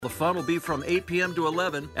The fun will be from 8 p.m. to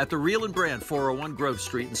 11 at the Real and Brand 401 Grove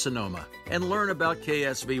Street in Sonoma. And learn about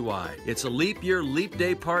KSVY. It's a leap year, leap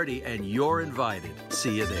day party, and you're invited.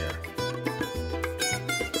 See you there.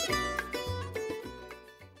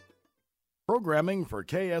 Programming for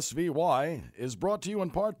KSVY is brought to you in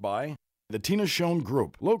part by the Tina Schoen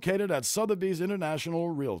Group, located at Sotheby's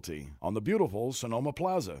International Realty on the beautiful Sonoma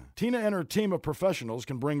Plaza. Tina and her team of professionals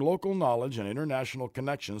can bring local knowledge and international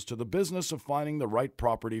connections to the business of finding the right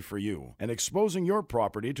property for you and exposing your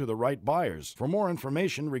property to the right buyers. For more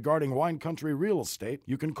information regarding wine country real estate,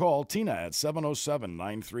 you can call Tina at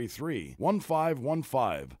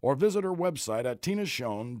 707-933-1515 or visit her website at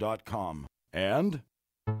tinaschoen.com. And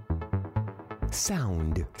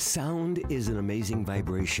Sound. Sound is an amazing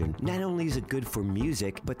vibration. Not only is it good for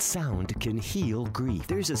music, but sound can heal grief.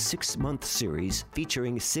 There's a 6-month series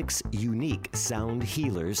featuring 6 unique sound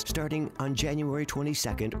healers starting on January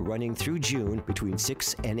 22nd, running through June between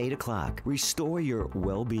 6 and 8 o'clock. Restore your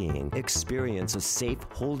well-being. Experience a safe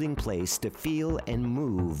holding place to feel and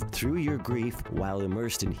move through your grief while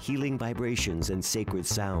immersed in healing vibrations and sacred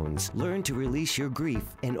sounds. Learn to release your grief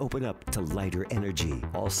and open up to lighter energy.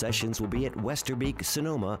 All sessions will be at Westerbeek,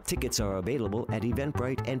 Sonoma. Tickets are available at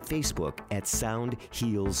Eventbrite and Facebook at Sound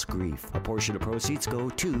Heals Grief. A portion of proceeds go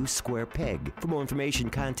to Square Peg. For more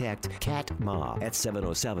information, contact Kat Ma at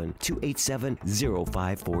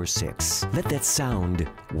 707-287-0546. Let that sound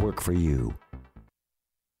work for you.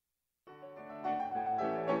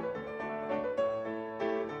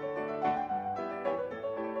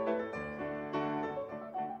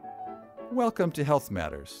 Welcome to Health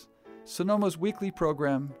Matters, Sonoma's weekly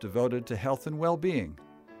program devoted to health and well-being.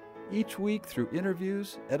 Each week, through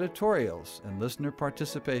interviews, editorials, and listener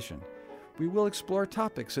participation, we will explore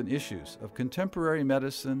topics and issues of contemporary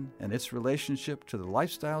medicine and its relationship to the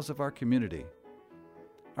lifestyles of our community.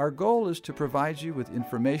 Our goal is to provide you with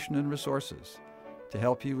information and resources to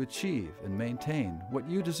help you achieve and maintain what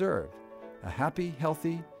you deserve, a happy,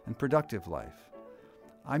 healthy, and productive life.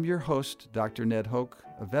 I'm your host, Dr. Ned Hoke,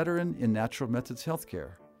 a veteran in natural methods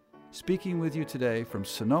healthcare, speaking with you today from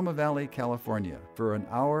Sonoma Valley, California, for an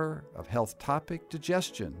hour of health topic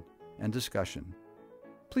digestion and discussion.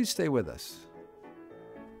 Please stay with us.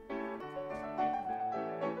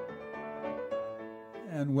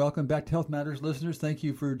 And welcome back to Health Matters, listeners. Thank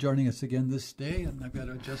you for joining us again this day. And I've got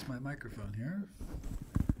to adjust my microphone here.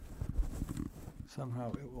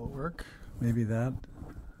 Somehow it will work. Maybe that.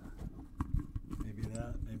 Maybe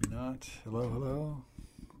that. Maybe not. Hello, hello.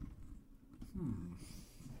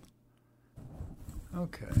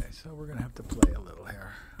 Okay, so we're going to have to play a little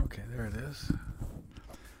here. Okay, there it is.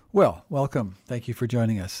 Well, welcome. Thank you for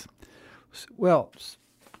joining us. Well,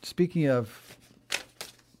 speaking of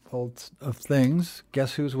things,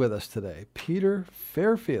 guess who's with us today? Peter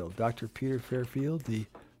Fairfield. Dr. Peter Fairfield, the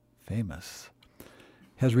famous,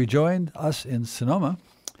 has rejoined us in Sonoma.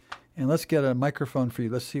 And let's get a microphone for you.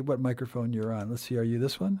 Let's see what microphone you're on. Let's see, are you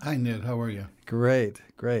this one? Hi, Ned. How are you? Great,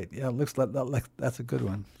 great. Yeah, it looks like that's a good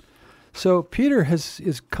one. So Peter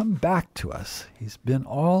has come back to us. He's been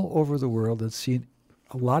all over the world and seen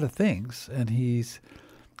a lot of things, and he's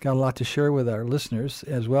got a lot to share with our listeners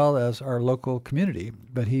as well as our local community.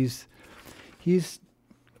 But I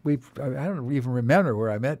don't even remember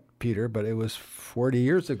where I met Peter, but it was 40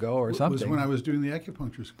 years ago or something. It was when I was doing the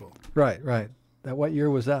acupuncture school. Right. What year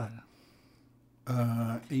was that?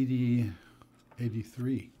 83.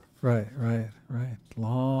 Right.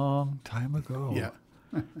 Long time ago. Yeah.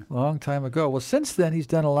 Long time ago. Well, since then, he's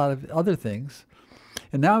done a lot of other things.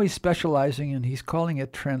 And now he's specializing, and he's calling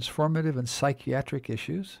it transformative and psychiatric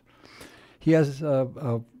issues. He has,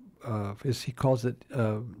 he calls it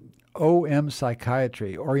OM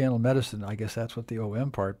psychiatry, Oriental medicine. I guess that's what the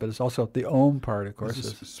OM part, but it's also the OM part, of course.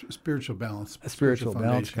 It's spiritual balance. A spiritual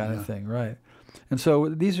balance kind of thing, right. And so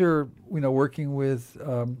these are, working with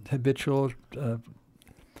habitual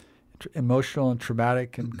emotional and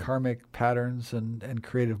traumatic and karmic patterns and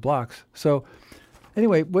creative blocks. So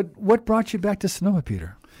anyway, what brought you back to Sonoma,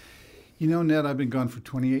 Peter? Ned, I've been gone for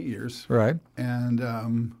 28 years. Right.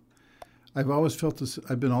 And I've always felt this.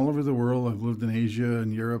 I've been all over the world. I've lived in Asia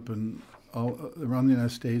and Europe and all around the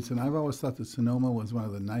United States. And I've always thought that Sonoma was one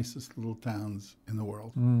of the nicest little towns in the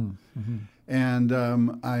world. Mm-hmm. And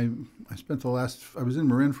I was in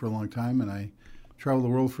Marin for a long time, and I traveled the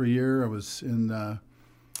world for a year. I was in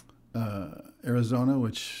Arizona,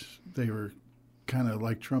 which they were kind of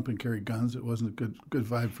like Trump and carried guns. It wasn't a good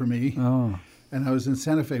vibe for me. Oh. And I was in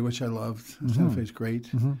Santa Fe, which I loved. Mm-hmm. Santa Fe's great.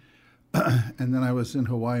 Mm-hmm. And then I was in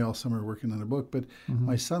Hawaii all summer working on a book. But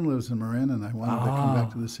my son lives in Marin, and I wanted to come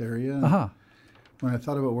back to this area. When I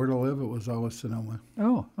thought about where to live, it was always Sonoma.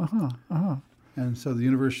 And so the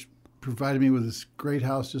universe provided me with this great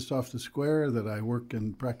house just off the square that I work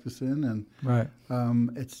and practice in, and Right.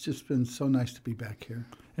 It's just been so nice to be back here.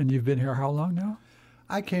 And you've been here how long now?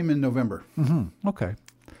 I came in November. Okay.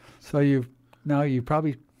 So you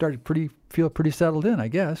probably feel pretty settled in, I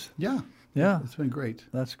guess. Yeah. Yeah. It's been great.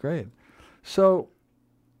 That's great. So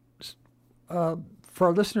for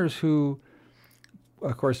our listeners who,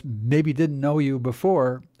 of course, maybe didn't know you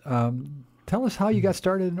before, tell us how you got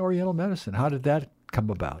started in Oriental medicine. How did that come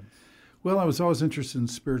about? Well, I was always interested in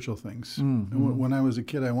spiritual things. And when I was a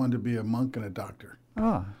kid, I wanted to be a monk and a doctor.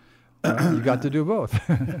 Ah, well, you got to do both.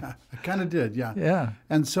 I kind of did, yeah. Yeah.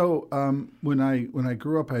 And so when I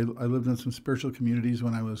grew up, I lived in some spiritual communities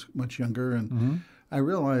when I was much younger, and I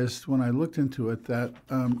realized when I looked into it that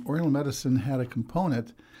Oriental medicine had a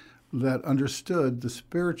component that understood the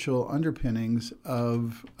spiritual underpinnings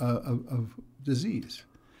of disease.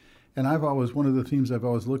 And one of the themes I've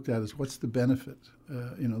always looked at is what's the benefit,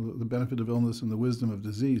 the benefit of illness and the wisdom of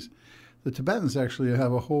disease. The Tibetans actually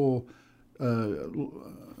have a whole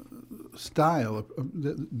style.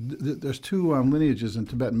 There's two lineages in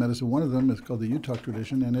Tibetan medicine. One of them is called the Yutok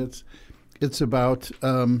tradition, and it's about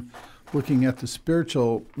looking at the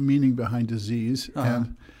spiritual meaning behind disease.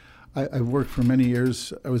 And I've worked for many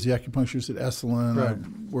years. I was the acupuncturist at Esalen. Right. I've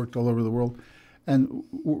worked all over the world. And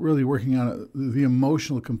really working on the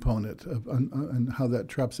emotional component and how that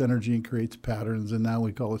traps energy and creates patterns, and now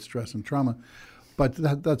we call it stress and trauma. But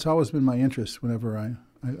that's always been my interest whenever I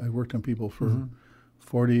worked on people for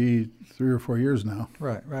 43 or 4 years now.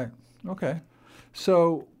 Right. Okay.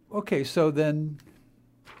 So then,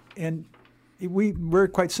 and we're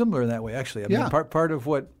quite similar in that way, actually. I mean, part of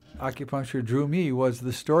what acupuncture drew me was the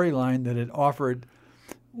storyline that it offered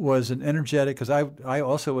was an energetic, because I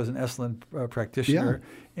also was an Esalen practitioner,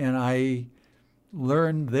 and I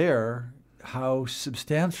learned there how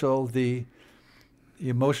substantial the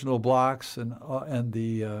emotional blocks and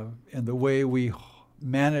the way we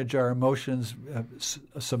manage our emotions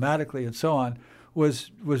somatically and so on was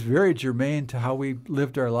very germane to how we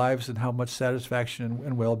lived our lives and how much satisfaction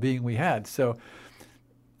and well-being we had. So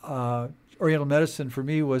Oriental medicine for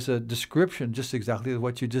me was a description, just exactly of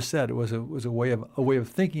what you just said. It was a way of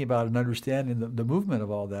thinking about and understanding the movement of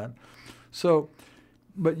all that. So,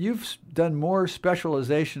 but you've done more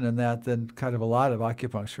specialization in that than kind of a lot of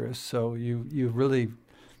acupuncturists. So you've really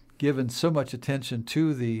given so much attention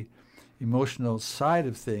to the emotional side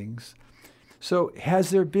of things. So has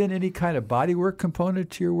there been any kind of bodywork component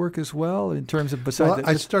to your work as well, in terms of besides? Well,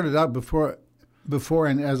 I started out before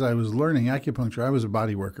and as I was learning acupuncture, I was a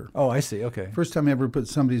body worker. Oh, I see. Okay. First time I ever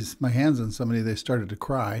put my hands on somebody, they started to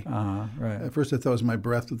cry. Right. At first I thought it was my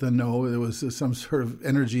breath, but then no, there was some sort of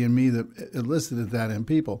energy in me that elicited that in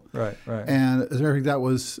people. Right. And as a matter of fact, that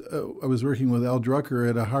was, I was working with Al Drucker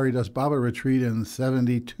at a Haridas Baba retreat in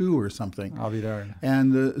 72 or something. I'll be darned.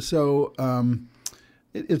 And so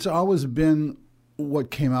it's always been what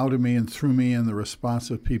came out of me and through me and the response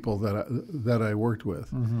of people that I worked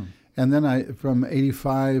with. Mm-hmm. And then from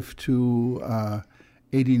 85 to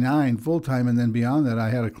 89 full-time, and then beyond that, I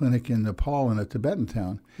had a clinic in Nepal in a Tibetan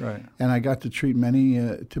town. Right. And I got to treat many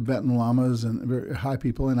Tibetan lamas and very high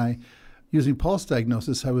people, and using pulse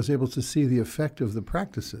diagnosis, I was able to see the effect of the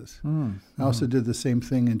practices. I also did the same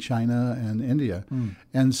thing in China and India.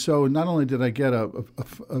 And so not only did I get a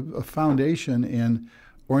foundation in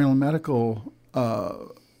Oriental medical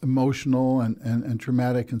emotional and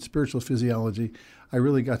traumatic and spiritual physiology, I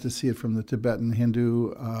really got to see it from the Tibetan,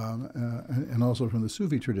 Hindu, and also from the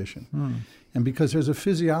Sufi tradition. And because there's a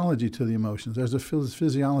physiology to the emotions, there's a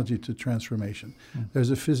physiology to transformation. There's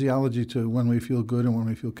a physiology to when we feel good and when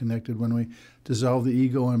we feel connected, when we dissolve the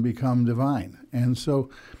ego and become divine. And so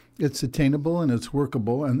it's attainable and it's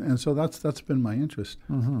workable, and so that's been my interest.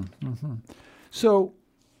 So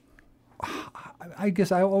I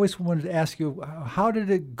guess I always wanted to ask you, how did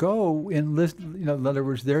it go in other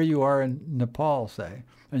words, there you are in Nepal, say,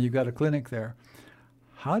 and you've got a clinic there.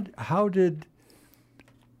 I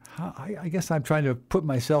guess I'm trying to put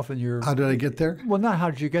myself in your... How did I get there? Well, not how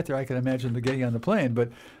did you get there. I can imagine the getting on the plane, but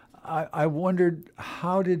I wondered,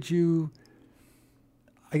 how did the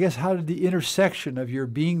intersection of your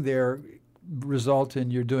being there result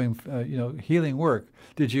in your doing, healing work?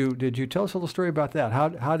 Did you tell us a little story about that?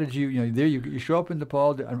 How did you, there you show up in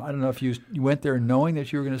Nepal? I don't know if you went there knowing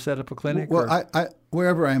that you were going to set up a clinic? Well, I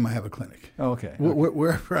wherever I am, I have a clinic. Oh, okay.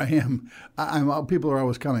 Wherever I am, people are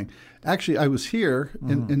always coming. Actually, I was here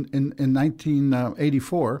in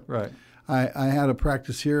 1984. Right. I had a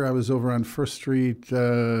practice here. I was over on First Street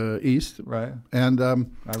East. Right. And I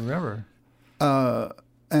remember.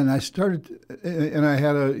 and I started, and I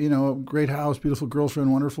had a great house, beautiful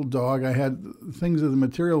girlfriend, wonderful dog. I had things of the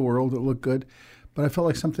material world that looked good, but I felt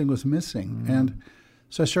like something was missing. And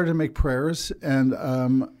so I started to make prayers, and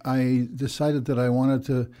I decided that I wanted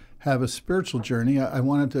to have a spiritual journey. I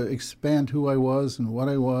wanted to expand who I was and what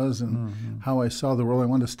I was and how I saw the world. I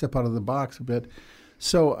wanted to step out of the box a bit.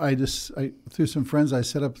 So I through some friends, I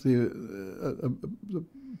set up the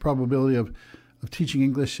probability of teaching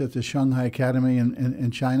English at the Shanghai Academy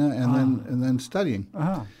in China, and then studying.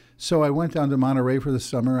 So I went down to Monterey for the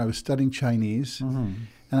summer. I was studying Chinese, and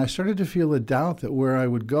I started to feel a doubt that where I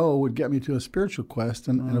would go would get me to a spiritual quest,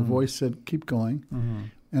 and a voice said, "Keep going."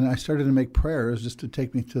 And I started to make prayers just to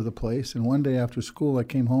take me to the place. And one day after school, I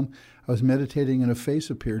came home. I was meditating, and a face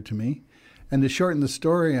appeared to me. And to shorten the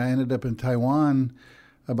story, I ended up in Taiwan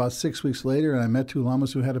about 6 weeks later, and I met two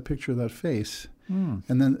lamas who had a picture of that face.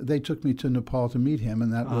 And then they took me to Nepal to meet him,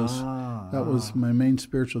 and that was my main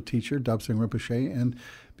spiritual teacher, Dabsang Rinpoche. And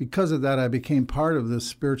because of that, I became part of the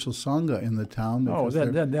spiritual sangha in the town. Oh,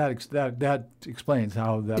 that explains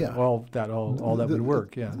how all that would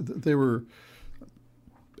work. Yeah, there were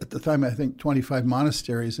at the time, I think, 25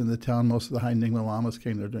 monasteries in the town. Most of the High Nyingma lamas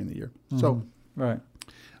came there during the year. So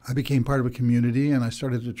I became part of a community, and I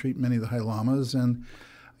started to treat many of the High Lamas, and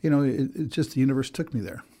it just the universe took me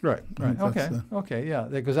there. Right. Okay, yeah.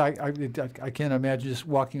 Because I can't imagine just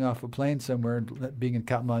walking off a plane somewhere and being in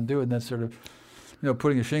Kathmandu and then sort of,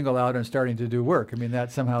 putting a shingle out and starting to do work. I mean,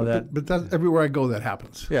 that somehow But that everywhere I go, that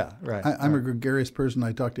happens. Yeah, right. I'm a gregarious person.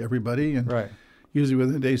 I talk to everybody, and usually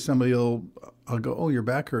within a day, I'll go, "Oh, your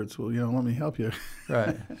back hurts. Well, let me help you."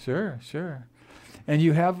 Right. Sure. And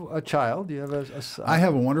you have a child. You have a son. I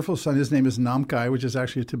have a wonderful son. His name is Namkai, which is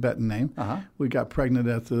actually a Tibetan name. We got pregnant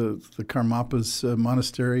at the Karmapas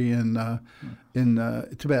monastery in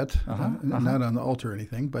Tibet, not on the altar or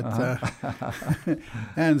anything. But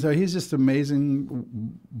and so he's just an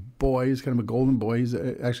amazing boy. He's kind of a golden boy. He's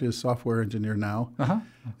actually a software engineer now,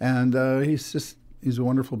 and he's a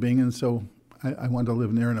wonderful being. And so I wanted to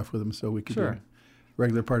live near enough with him so we could be a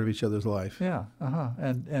regular part of each other's life. Yeah,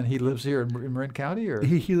 And he lives here in Marin County, or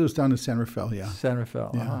he lives down in San Rafael. Yeah, San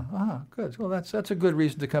Rafael. Yeah. Good. Well, that's a good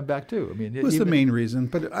reason to come back too. I mean, it was the main reason,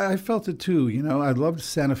 but I felt it too. I loved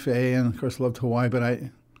Santa Fe, and of course loved Hawaii, but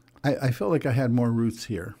I felt like I had more roots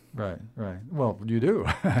here. Right. Well, you do.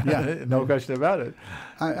 Yeah, no question about it.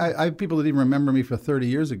 I have people that even remember me for 30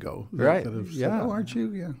 years ago. Right. That have said, "Oh, aren't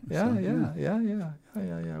you?" Yeah.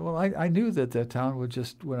 Yeah. Well, I knew that the town would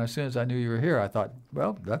just as soon as I knew you were here, I thought,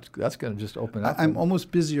 well, that's going to just open up. I'm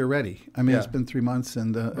almost busy already. I mean, it's been 3 months,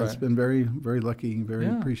 and it's been very, very lucky, and very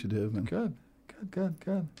appreciative. And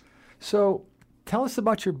Good. So, tell us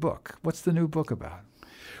about your book. What's the new book about?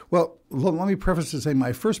 Well, let me preface to say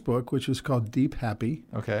my first book, which is called Deep Happy.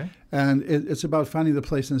 Okay. And it's about finding the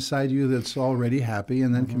place inside you that's already happy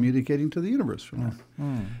and then communicating to the universe from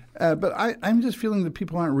there. But I'm just feeling that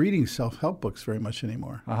people aren't reading self-help books very much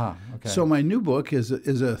anymore. Okay. So my new book is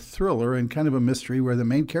a thriller and kind of a mystery where the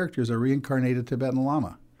main character is a reincarnated Tibetan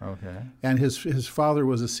Lama. Okay. And his father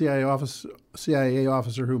was a CIA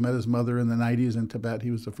officer who met his mother in the 90s in Tibet.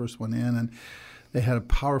 He was the first one in, and they had a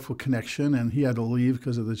powerful connection, and he had to leave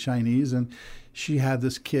because of the Chinese. And she had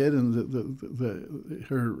this kid, and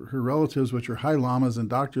her relatives, which were High Lamas and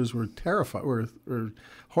doctors, were terrified, were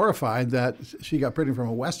horrified that she got pregnant from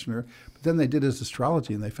a Westerner. But then they did his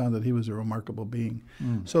astrology, and they found that he was a remarkable being.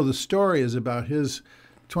 So the story is about his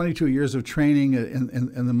 22 years of training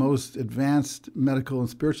in the most advanced medical and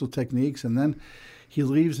spiritual techniques, and then he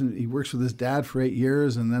leaves and he works with his dad for 8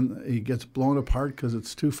 years, and then he gets blown apart because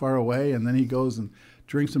it's too far away, and then he goes and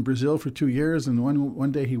drinks in Brazil for 2 years, and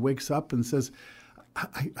one day he wakes up and says,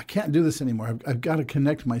 I can't do this anymore. I've got to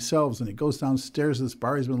connect myself. And he goes downstairs to this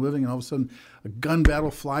bar he's been living, and all of a sudden a gun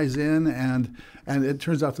battle flies in, and it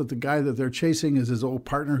turns out that the guy that they're chasing is his old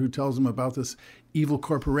partner who tells him about this evil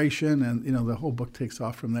corporation, and the whole book takes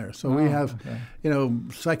off from there. So we have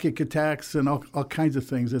psychic attacks and all kinds of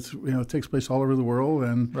things. It's it takes place all over the world,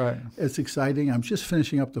 and it's exciting. I'm just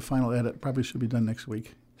finishing up the final edit. Probably should be done next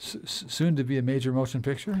week. Soon to be a major motion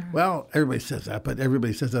picture? Well, everybody says that, but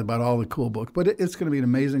everybody says that about all the cool books. But it's going to be an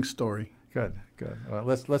amazing story. Good. Well,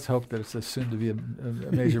 let's hope that it's soon to be a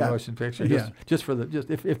major motion picture. Just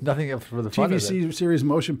if nothing else for the fun of it. TV series,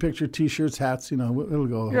 motion picture, T-shirts, hats. It'll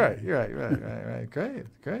go. Right.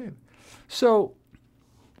 Great. So,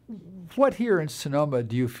 what here in Sonoma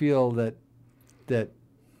do you feel that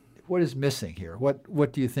what is missing here?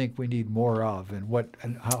 What do you think we need more of, and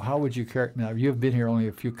how would you characterize? Now, you've been here only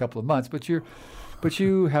a couple of months, but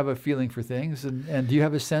you have a feeling for things, and do you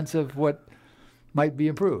have a sense of what might be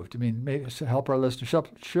improved? I mean, maybe help our listeners,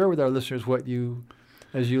 share with our listeners what you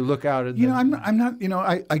as you look out at I'm not,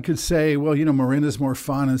 I could say, well, Marinda's more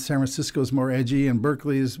fun and San Francisco's more edgy and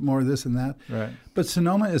Berkeley's more this and that. Right. But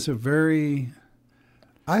Sonoma is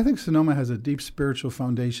I think Sonoma has a deep spiritual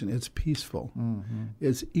foundation. It's peaceful. Mm-hmm.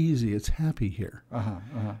 It's easy. It's happy here.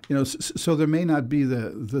 So there may not be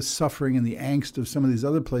the suffering and the angst of some of these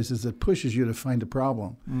other places that pushes you to find a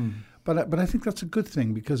problem. Mm. But I think that's a good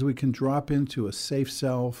thing because we can drop into a safe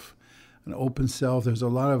self, an open self. There's a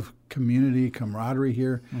lot of community, camaraderie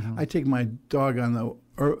here. Mm-hmm. I take my dog on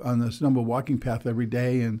the Sonoma walking path every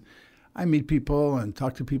day, and I meet people and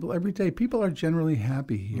talk to people every day. People are generally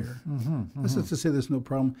happy here. Mm-hmm. That's not to say there's no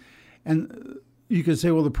problem. And you could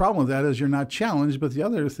say, well, the problem with that is you're not challenged. But the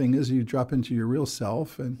other thing is you drop into your real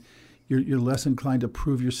self, and you're less inclined to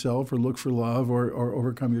prove yourself or look for love or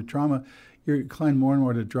overcome your trauma. You're inclined more and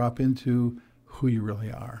more to drop into who you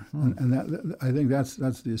really are. And that, I think that's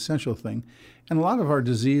the essential thing. And a lot of our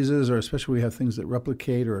diseases, or especially we have things that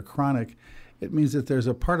replicate or are chronic, it means that there's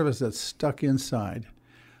a part of us that's stuck inside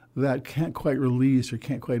that can't quite release or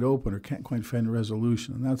can't quite open or can't quite find a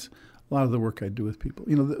resolution. And that's a lot of the work I do with people.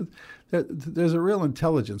 There's a real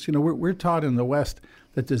intelligence. We're taught in the West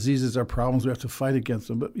that diseases are problems. We have to fight against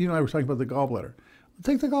them. But, I was talking about the gallbladder.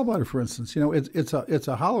 Take the gallbladder, for instance. It's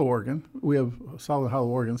a hollow organ. We have solid hollow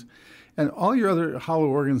organs. And all your other hollow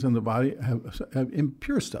organs in the body have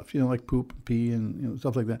impure stuff, like poop, pee, and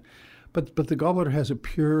stuff like that. But the gallbladder has a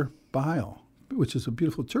pure bile, which is a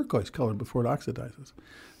beautiful turquoise color before it oxidizes.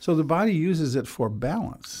 So the body uses it for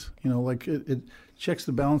balance. It checks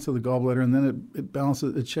the balance of the gallbladder, and then it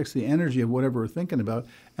balances. It checks the energy of whatever we're thinking about,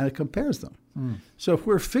 and it compares them. Mm. So if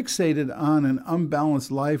we're fixated on an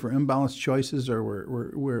unbalanced life or imbalanced choices, or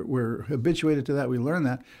we're habituated to that, we learn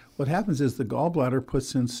that. What happens is the gallbladder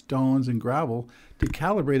puts in stones and gravel to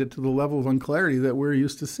calibrate it to the level of unclarity that we're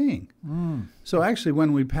used to seeing. Mm. So actually,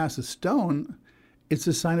 when we pass a stone, it's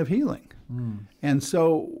a sign of healing. Mm. And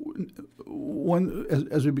so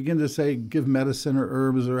as we begin to say, give medicine or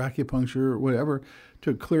herbs or acupuncture or whatever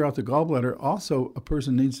to clear out the gallbladder, also a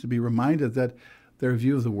person needs to be reminded that their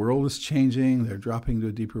view of the world is changing, they're dropping to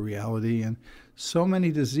a deeper reality, and so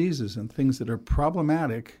many diseases and things that are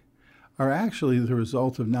problematic are actually the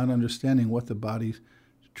result of not understanding what the body's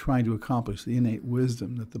trying to accomplish, the innate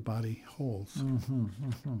wisdom that the body holds. Mm-hmm,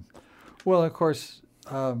 mm-hmm. Well, of course,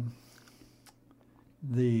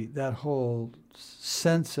 that whole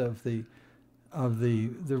sense of the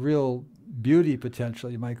real beauty potential,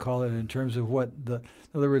 you might call it, in terms of in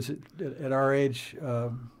other words, at our age,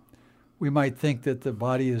 we might think that the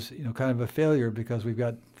body is kind of a failure because we've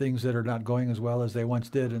got things that are not going as well as they once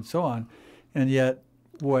did, and so on. And yet,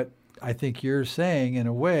 what I think you're saying in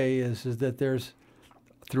a way is that there's,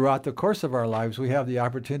 throughout the course of our lives, we have the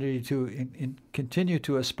opportunity to continue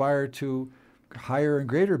to aspire to higher and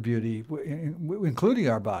greater beauty, including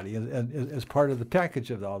our body as part of the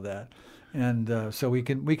package of all that. And so we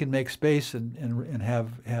can make space and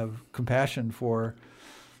have compassion for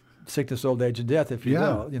sickness, old age, and death, if you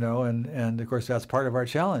will. And of course that's part of our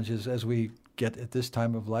challenge is as we get at this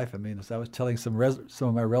time of life. I mean, as I was telling some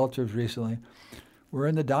of my relatives recently, we're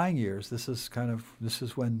in the dying years. This is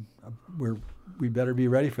when we better be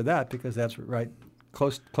ready for that, because that's right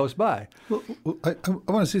close by. Well, I want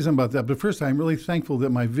to say something about that, but first I'm really thankful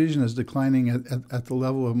that my vision is declining at the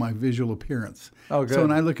level of my visual appearance. Oh, good. So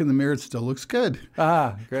when I look in the mirror, it still looks good.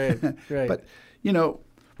 Ah, great. But,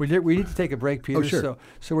 we need to take a break, Peter. Oh, sure.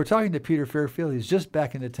 So we're talking to Peter Fairfield. He's just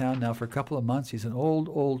back into town now for a couple of months. He's an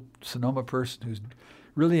old Sonoma person who's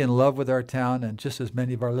really in love with our town, and just as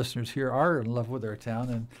many of our listeners here are in love with our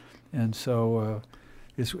town. And so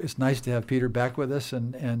it's nice to have Peter back with us,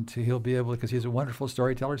 and he'll be able to, because he's a wonderful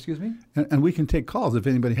storyteller. Excuse me. And we can take calls if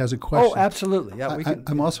anybody has a question. Oh, absolutely. Yeah,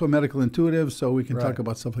 I'm also a medical intuitive, so we can Right. talk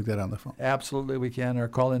about stuff like that on the phone. Absolutely, we can. Our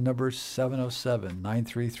call-in number is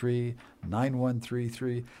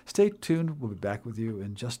 707-933-9133. Stay tuned. We'll be back with you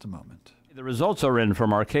in just a moment. The results are in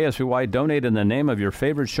from our KSVY Donate in the Name of Your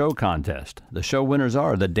Favorite Show contest. The show winners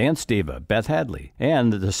are the Dance Diva, Beth Hadley,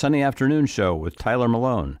 and the Sunny Afternoon Show with Tyler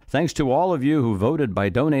Malone. Thanks to all of you who voted by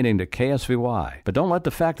donating to KSVY. But don't let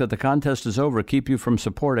the fact that the contest is over keep you from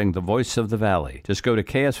supporting the Voice of the Valley. Just go to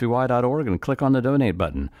ksvy.org and click on the donate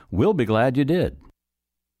button. We'll be glad you did.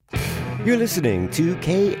 You're listening to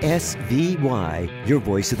KSVY, your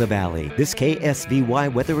voice of the valley. This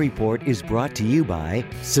KSVY weather report is brought to you by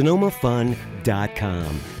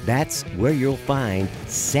SonomaFun.com. That's where you'll find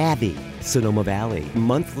Savvy Sonoma Valley,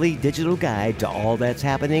 monthly digital guide to all that's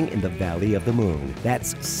happening in the Valley of the Moon.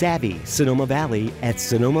 That's Savvy Sonoma Valley at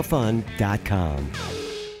SonomaFun.com.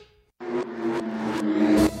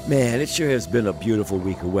 Man, it sure has been a beautiful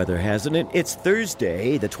week of weather, hasn't it? It's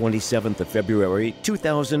Thursday, the 27th of February,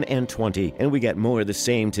 2020, and we got more of the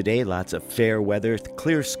same today. Lots of fair weather,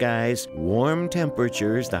 clear skies, warm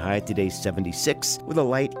temperatures. The high today 76 with a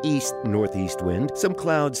light east-northeast wind. Some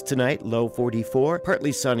clouds tonight, low 44.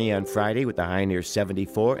 Partly sunny on Friday with the high near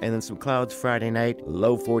 74, and then some clouds Friday night,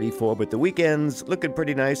 low 44. But the weekend's looking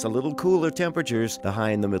pretty nice, a little cooler temperatures, the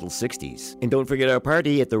high in the middle 60s. And don't forget our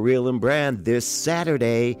party at the Real and Brand this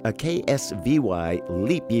Saturday, a KSVY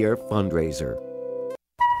Leap Year fundraiser.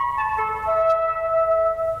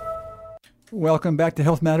 Welcome back to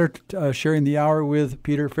Health Matter, sharing the hour with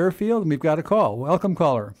Peter Fairfield. And we've got a call. Welcome,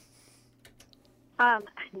 caller.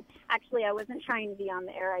 Actually, I wasn't trying to be on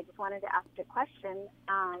the air. I just wanted to ask a question.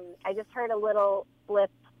 I just heard a little blip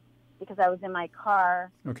because I was in my car.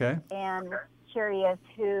 Okay. And was curious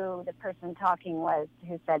who the person talking was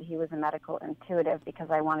who said he was a medical intuitive, because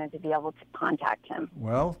I wanted to be able to contact him.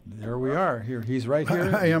 Well, there we are. Here, he's right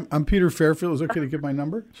here. Hi, I'm Peter Fairfield. Is it okay to give my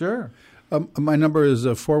number? Sure. My number is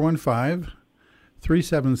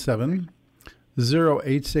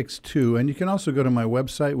 415-377-0862. And you can also go to my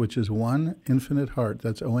website, which is One Infinite Heart.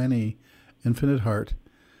 That's O-N-E,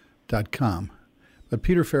 infiniteheart.com. But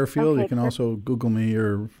Peter Fairfield, you can also Google me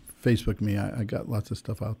or Facebook me. I got lots of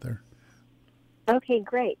stuff out there. Okay,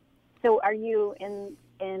 great. So are you in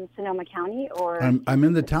Sonoma County, or? I'm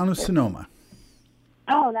in the town of Sonoma.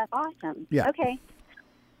 Oh, that's awesome. Yeah. Okay.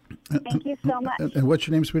 Thank you so much. And what's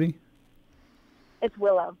your name, sweetie? It's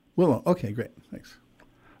Willow. Willow. Okay, great. Thanks.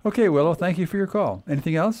 Okay, Willow, thank you for your call.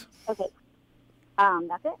 Anything else? Okay.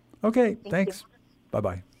 That's it. Okay, thanks. You.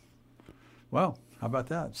 Bye-bye. Well, how about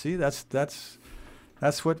that? See, that's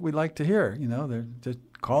what we like to hear. You know, they're just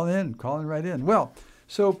calling right in. Well,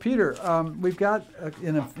 so Peter, we've got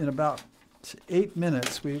in about 8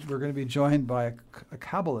 minutes, we're going to be joined by a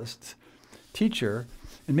Kabbalist teacher,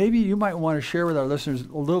 and maybe you might want to share with our listeners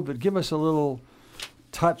a little bit. Give us a little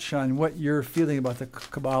touch on what your feeling about the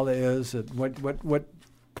Kabbalah is, and what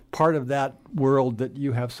part of that world that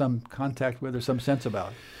you have some contact with or some sense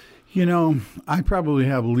about. You know, I probably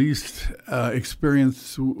have least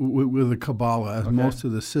experience with the Kabbalah as most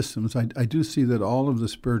of the systems. I do see that all of the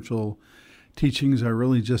spiritual teachings are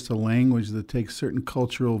really just a language that takes certain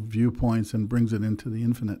cultural viewpoints and brings it into the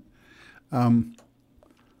infinite.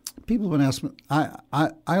 People have been asking,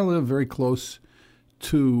 I live very close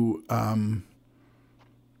to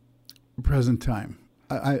present time.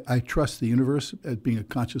 I trust the universe as being a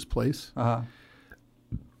conscious place. Uh-huh.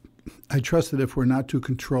 I trust that if we're not too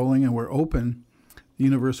controlling and we're open, the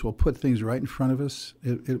universe will put things right in front of us.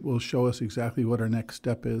 It will show us exactly what our next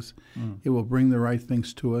step is. It will bring the right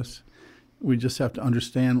things to us. We just have to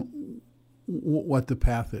understand what the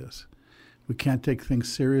path is. We can't take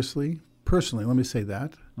things seriously. Personally, let me say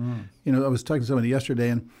that. You know, I was talking to somebody yesterday,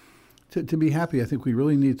 and to be happy, I think we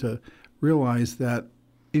really need to realize that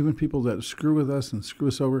even people that screw with us and screw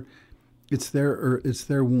us over, it's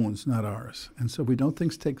their wounds, not ours. And so if we don't take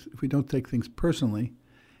things personally,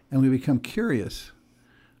 and we become curious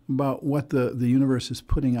about what the universe is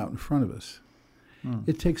putting out in front of us,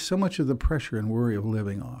 it takes so much of the pressure and worry of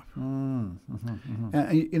living off. And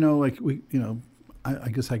you know, like I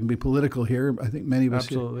guess I can be political here. I think many of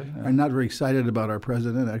us are not very excited about our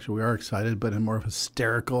president. Actually, we are excited, but in more of a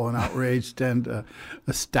hysterical and outraged and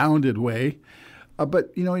astounded way.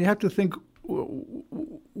 But you know, you have to think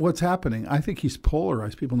what's happening. I think he's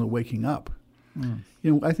polarized people into waking up. You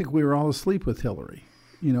know, I think we were all asleep with Hillary.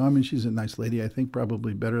 You know, I mean, she's a nice lady. I think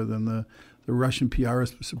probably better than the Russian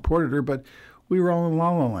PRs who supported her. But we were all in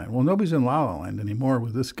La La Land. Well, nobody's in La La Land anymore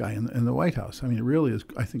with this guy in the White House. I mean, it really is,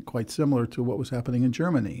 I think, quite similar to what was happening in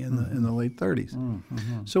Germany in the late 30s.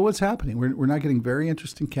 So what's happening? We're not getting very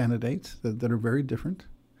interesting candidates that are very different.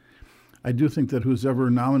 I do think that who's ever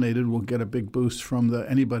nominated will get a big boost from the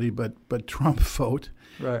anybody but Trump vote.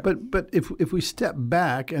 Right. But if we step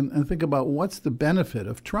back and think about what's the benefit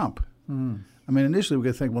of Trump, I mean, initially we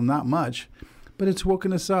could think, well, not much. But it's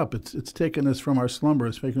woken us up. It's taken us from our slumber.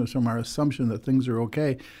 It's taken us from our assumption that things are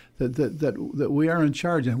okay, that we are in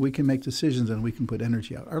charge and we can make decisions and we can put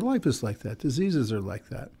energy out. Our life is like that. Diseases are like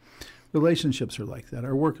that. Relationships are like that.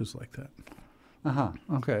 Our work is like that.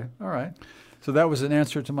 Okay. All right. So that was an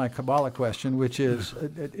answer to my Kabbalah question, which is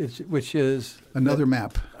another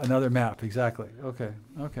map. Another map. Exactly. Okay.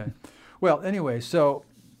 Well, anyway, so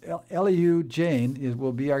Elihu Jain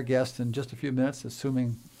will be our guest in just a few minutes,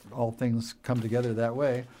 assuming all things come together that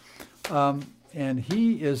way. And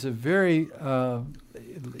he is a very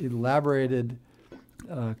elaborated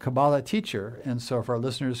Kabbalah teacher. And so for our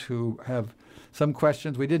listeners who have some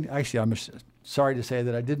questions, I'm sorry to say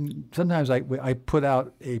that I didn't, sometimes I put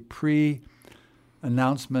out a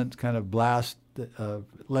announcement kind of blast,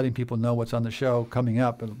 letting people know what's on the show coming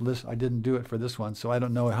up. And I didn't do it for this one, so I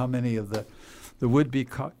don't know how many of the would-be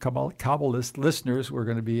Kabbalist listeners were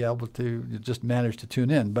going to be able to just manage to tune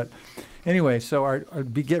in. But anyway, so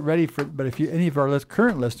get ready for. But if any of our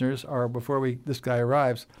current listeners are before this guy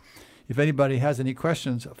arrives, if anybody has any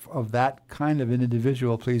questions of that kind of an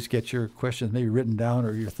individual, please get your questions maybe written down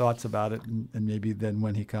or your thoughts about it, and maybe then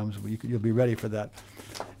when he comes, you'll be ready for that.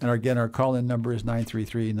 And again, our call-in number is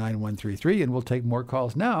 933-9133, and we'll take more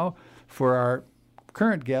calls now for our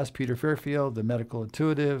current guest, Peter Fairfield, the medical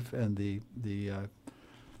intuitive, and the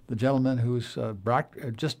gentleman who's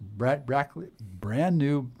brand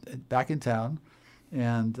new, back in town,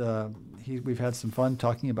 and we've had some fun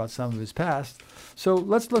talking about some of his past. So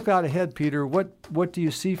let's look out ahead, Peter. What do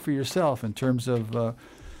you see for yourself in terms of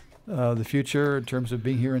the future, in terms of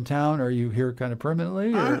being here in town? Are you here kind of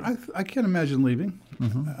permanently? I can't imagine leaving.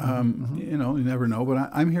 You never know, but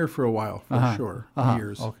I'm here for a while, for sure,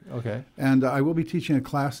 years. Okay. And I will be teaching a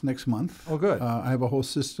class next month. Oh, good. I have a whole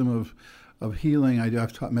system of healing.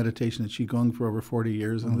 I've taught meditation and Qigong for over 40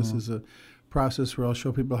 years, and this is a process where I'll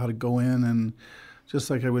show people how to go in and, just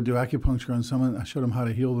like I would do acupuncture on someone, I showed them how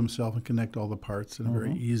to heal themselves and connect all the parts in a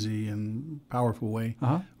very easy and powerful way.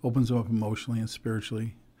 Opens them up emotionally and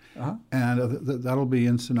spiritually. And that'll be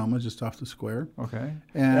in Sonoma, just off the square. Okay.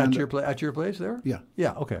 And at your place there? Yeah.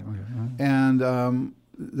 Yeah. Okay. And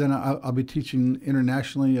then I'll be teaching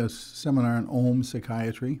internationally a seminar on Om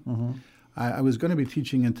psychiatry. I was going to be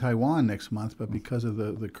teaching in Taiwan next month, but because of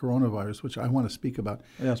the coronavirus, which I want to speak about,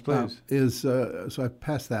 yes, please, so I've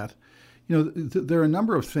passed that. There are a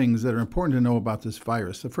number of things that are important to know about this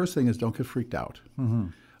virus. The first thing is don't get freaked out.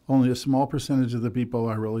 Only a small percentage of the people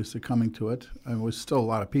are really succumbing to it. There's still a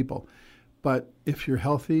lot of people. But if you're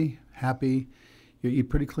healthy, happy, you eat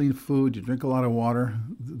pretty clean food, you drink a lot of water,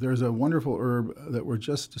 there's a wonderful herb that we're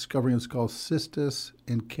just discovering. It's called Cistus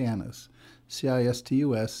incanus, Cistus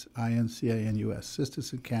incanus,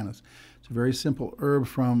 Cistus incanus. It's a very simple herb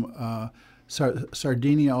from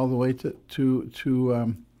Sardinia all the way to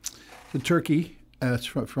Turkey. It's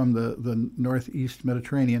from the northeast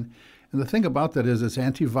Mediterranean. And the thing about that is it's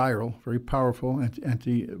antiviral, very powerful,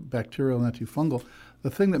 antibacterial, and antifungal. The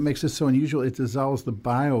thing that makes it so unusual, it dissolves the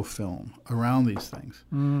biofilm around these things.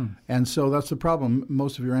 And so that's the problem.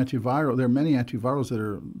 Most of your antiviral, there are many antivirals that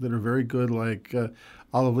are very good, like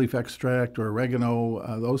olive leaf extract or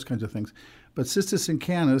oregano, those kinds of things. But Cistus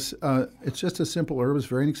incanus, it's just a simple herb. It's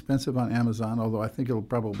very inexpensive on Amazon, although I think it'll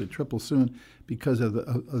probably triple soon because of the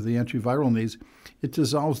antiviral needs. It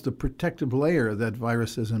dissolves the protective layer that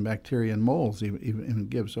viruses and bacteria and molds even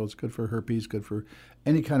give. So it's good for herpes, good for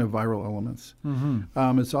any kind of viral elements.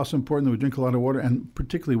 It's also important that we drink a lot of water and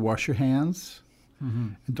particularly wash your hands.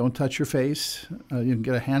 And don't touch your face. You can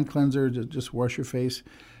get a hand cleanser, just wash your face.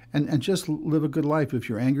 And just live a good life. If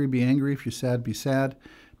you're angry, be angry. If you're sad, be sad.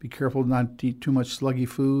 Be careful not to eat too much sluggy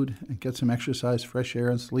food and get some exercise, fresh air,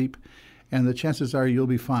 and sleep. And the chances are you'll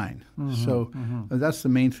be fine. So that's the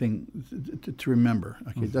main thing to remember.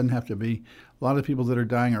 Okay, it doesn't have to be. A lot of people that are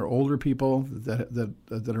dying are older people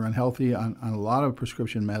that are unhealthy on a lot of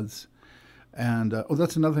prescription meds. And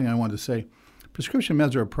that's another thing I wanted to say. Prescription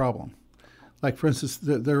meds are a problem. Like, for instance,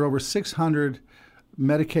 there are over 600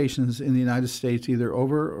 medications in the United States, either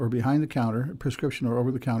over or behind the counter, prescription or over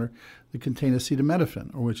the counter, that contain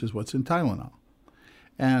acetaminophen, or which is what's in Tylenol.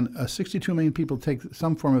 And 62 million people take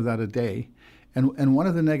some form of that a day. And one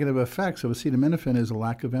of the negative effects of acetaminophen is a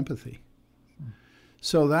lack of empathy.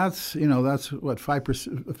 So that's what,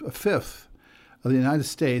 5%, a fifth of the United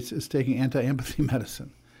States is taking anti-empathy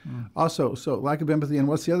medicine. Also, so lack of empathy. And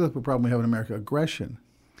what's the other problem we have in America? Aggression.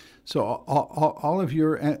 So all of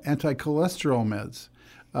your anti-cholesterol meds,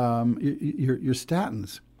 your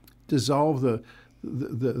statins, dissolve the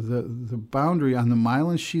boundary on the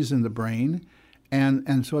myelin sheaths in the brain,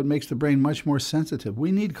 and so it makes the brain much more sensitive.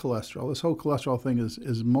 We need cholesterol. This whole cholesterol thing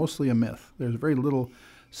is mostly a myth. There's very little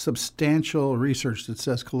substantial research that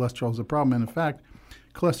says cholesterol is a problem. And in fact,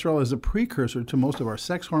 cholesterol is a precursor to most of our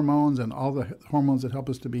sex hormones and all the hormones that help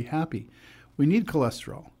us to be happy. We need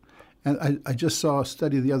cholesterol. And I just saw a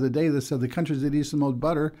study the other day that said the countries that eat the most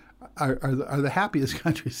butter are the happiest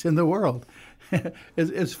countries in the world.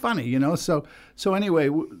 It's funny, you know. So anyway,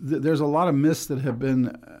 there's a lot of myths that have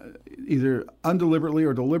been either undeliberately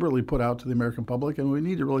or deliberately put out to the American public, and we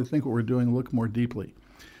need to really think what we're doing and look more deeply.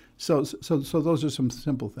 So those are some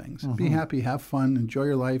simple things. Be happy, have fun, enjoy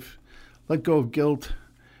your life, let go of guilt,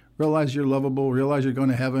 realize you're lovable, realize you're going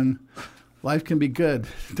to heaven. Life can be good.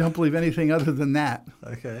 Don't believe anything other than that.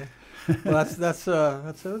 Okay. Well, that's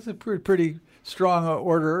a pretty strong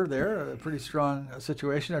order there, a pretty strong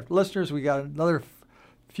situation. Listeners, we got another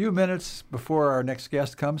few minutes before our next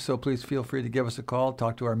guest comes, so please feel free to give us a call,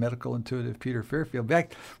 talk to our medical intuitive, Peter Fairfield. In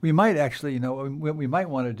fact, we might actually, what we might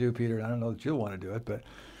want to do, Peter, I don't know that you'll want to do it, but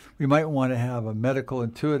we might want to have a medical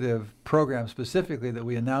intuitive program specifically that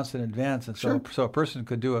we announce in advance, and so a person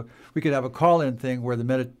could we could have a call-in thing where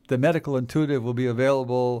the medical intuitive will be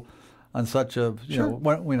available on such a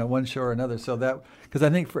one show or another. So that, because I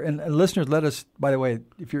think and listeners, let us, by the way,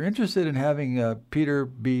 if you're interested in having Peter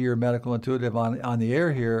be your medical intuitive on the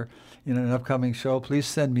air here in an upcoming show, please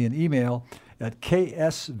send me an email at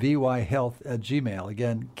ksvyhealth@gmail.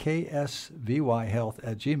 Again,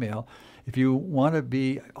 ksvyhealth@gmail. If you want to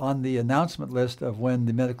be on the announcement list of when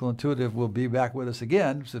the medical intuitive will be back with us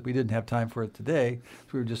again, since we didn't have time for it today, so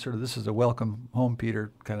we were just this is a welcome home,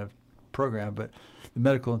 Peter kind of program, but the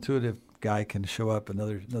medical intuitive guy can show up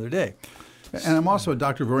another day. And I'm also a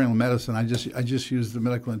doctor of Oriental medicine. I just use the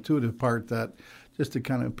medical intuitive part that just to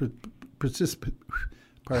kind of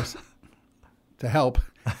to help.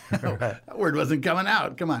 That word wasn't coming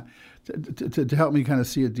out. Come on, to help me kind of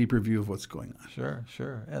see a deeper view of what's going on.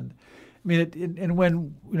 Sure. And I mean, and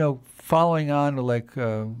when following on to like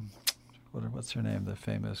what's her name, the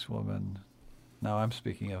famous woman. Now I'm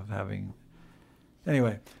speaking of having.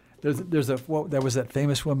 Anyway, there was that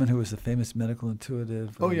famous woman who was the famous medical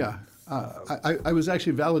intuitive. Oh yeah. I was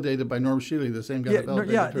actually validated by Norm Shealy, the same guy that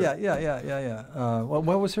validated her. Yeah.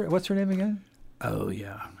 What's her name again? Oh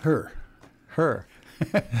yeah, her.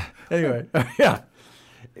 Anyway, yeah.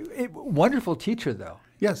 Wonderful teacher, though.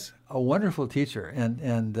 Yes. A wonderful teacher,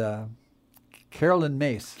 and Carolyn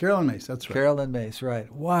Mace. Carolyn Mace, that's right. Carolyn Mace, right?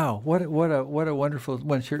 Wow, what a wonderful.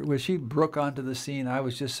 When she broke onto the scene, I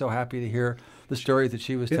was just so happy to hear the story that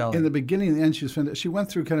she was telling. In the beginning and the end, she went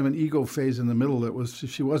through kind of an ego phase in the middle. That was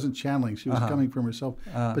she wasn't channeling; she was coming from herself.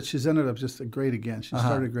 But she's ended up just great again. She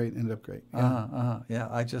started great, ended up great. Yeah. Yeah,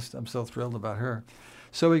 I'm so thrilled about her.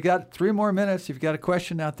 So we got 3 more minutes. If you've got a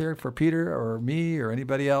question out there for Peter or me or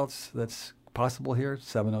anybody else that's possible here,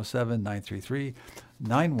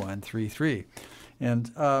 707-933-9133.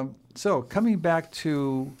 And so coming back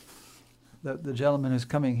to the gentleman who's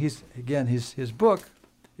coming, his book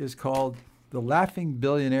is called The Laughing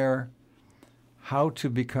Billionaire, How to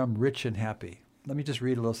Become Rich and Happy. Let me just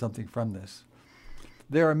read a little something from this.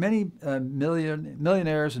 There are many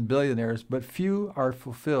millionaires and billionaires, but few are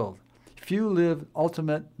fulfilled. Few live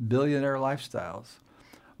ultimate billionaire lifestyles.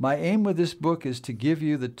 My aim with this book is to give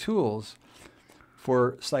you the tools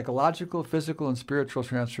for psychological, physical, and spiritual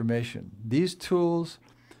transformation. These tools,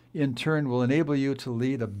 in turn, will enable you to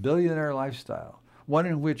lead a billionaire lifestyle, one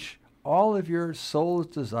in which all of your soul's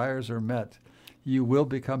desires are met. You will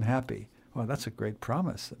become happy. Well, that's a great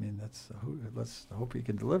promise. I mean, let's hope you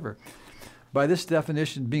can deliver. By this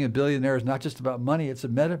definition, being a billionaire is not just about money. It's a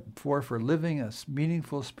metaphor for living a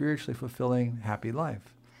meaningful, spiritually fulfilling, happy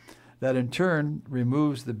life. That in turn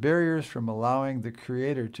removes the barriers from allowing the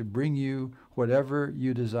Creator to bring you whatever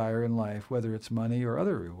you desire in life, whether it's money or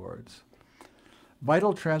other rewards.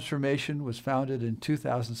 Vital Transformation was founded in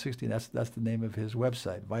 2016. That's the name of his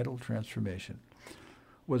website, Vital Transformation.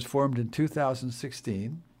 Was formed in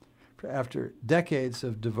 2016 after decades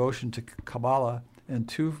of devotion to Kabbalah and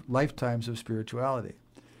 2 lifetimes of spirituality.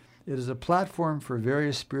 It is a platform for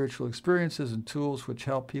various spiritual experiences and tools which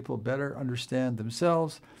help people better understand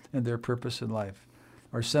themselves and their purpose in life.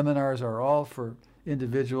 Our seminars are all for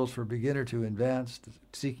individuals, for beginner to advanced,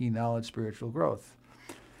 seeking knowledge, spiritual growth.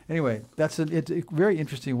 Anyway, it's a very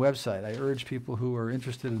interesting website. I urge people who are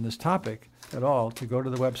interested in this topic at all to go to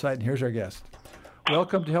the website, and here's our guest.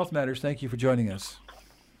 Welcome to Health Matters. Thank you for joining us.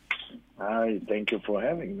 Hi, thank you for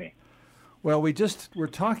having me. Well, we're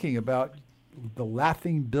talking about the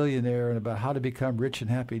Laughing Billionaire and about how to become rich and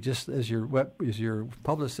happy. Just as your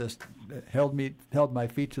publicist held my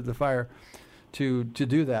feet to the fire to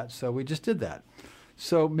do that, so we just did that.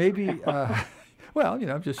 So maybe,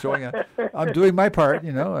 I'm just showing I'm doing my part,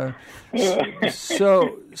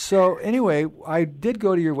 So anyway, I did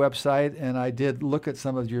go to your website and I did look at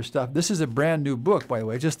some of your stuff. This is a brand new book, by the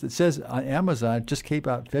way. It says on Amazon, it just came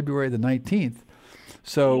out February the 19th.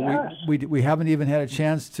 So yes. we haven't even had a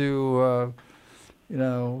chance to,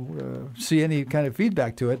 see any kind of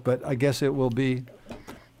feedback to it. But I guess it will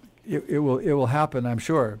happen, I'm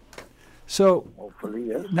sure. So hopefully,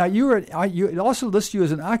 yes. Now it also lists you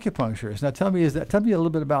as an acupuncturist. Now tell me a little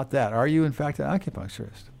bit about that. Are you in fact an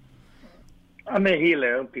acupuncturist? I'm a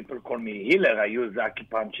healer. People call me healer. I use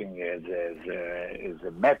acupuncture as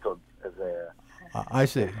a method, I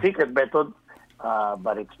see. a secret method,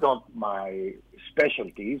 but it's not my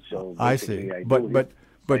specialty. So I see. But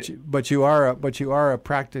But you have been a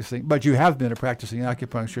practicing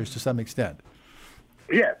acupuncturist to some extent.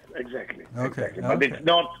 Yes, exactly. Okay. Exactly.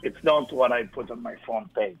 But it's not what I put on my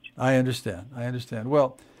front page. I understand.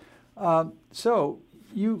 Well, so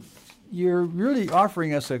you're really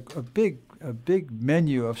offering us a big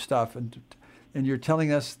menu of stuff, and you're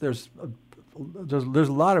telling us there's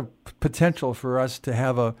a lot of potential for us to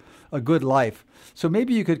have a good life. So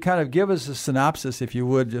maybe you could kind of give us a synopsis, if you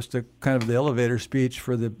would, just a kind of the elevator speech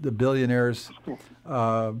for the billionaires,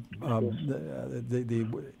 the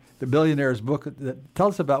billionaires book. Tell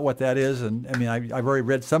us about what that is, and I mean I've already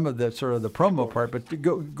read some of the sort of the promo part, but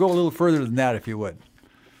go a little further than that, if you would.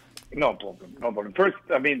 No problem. First,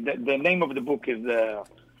 I mean the name of the book is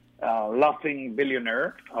Laughing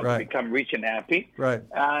Billionaire, How to Become Rich and Happy. Right.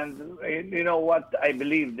 And you know what? I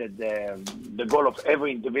believe that the goal of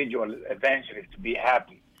every individual eventually is to be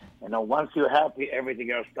happy. You know, once you're happy,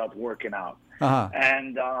 everything else starts working out. Uh-huh.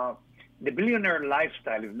 And the billionaire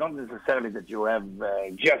lifestyle is not necessarily that you have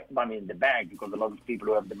just money in the bank, because a lot of people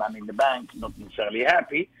who have the money in the bank not necessarily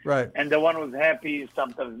happy. Right. And the one who's happy is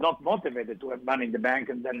sometimes not motivated to have money in the bank,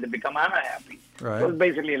 and then they become unhappy. Right. So it's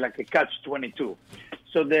basically like a catch-22.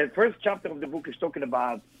 So the first chapter of the book is talking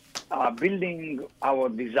about building our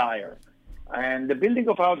desire. And the building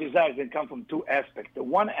of our desire can come from two aspects. The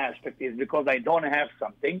one aspect is because I don't have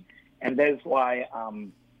something, and that's why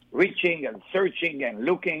I'm reaching and searching and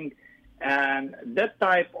looking. And that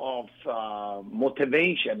type of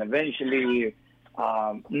motivation eventually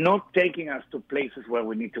not taking us to places where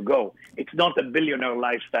we need to go. It's not a billionaire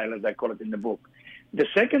lifestyle, as I call it in the book. The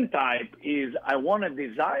second type is I want to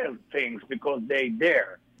desire things because they're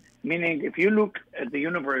there. Meaning, if you look at the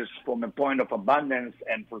universe from a point of abundance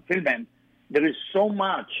and fulfillment, there is so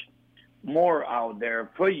much more out there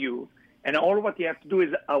for you. And all what you have to do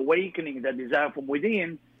is awakening that desire from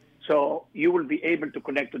within, so you will be able to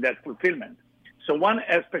connect to that fulfillment. So one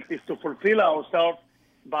aspect is to fulfill ourselves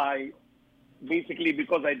by basically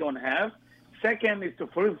because I don't have. Second is to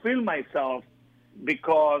fulfill myself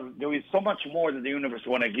because there is so much more that the universe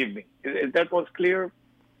want to give me. If that was clear?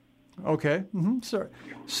 Okay. Mm-hmm.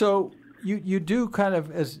 So you do kind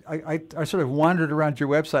of, as I sort of wandered around your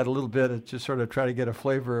website a little bit to sort of try to get a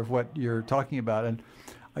flavor of what you're talking about. And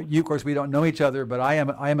you, of course, we don't know each other, but I am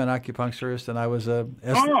an acupuncturist, and I was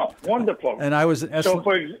wonderful. And I was an so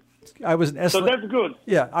that's good.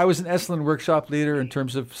 Yeah, I was an Esalen workshop leader in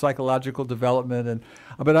terms of psychological development,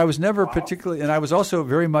 but I was never particularly, and I was also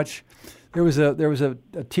very much. There was a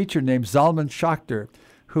teacher named Zalman Schachter,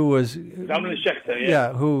 who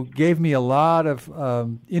who gave me a lot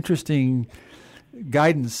of interesting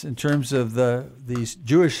guidance in terms of the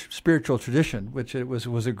Jewish spiritual tradition, which it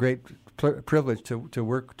was a great privilege to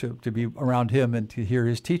work to be around him and to hear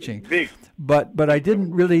his teaching. But I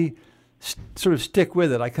didn't really sort of stick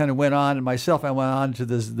with it. I kind of went on, and myself I went on to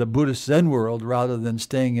the Buddhist Zen world rather than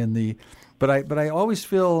staying in the. But I always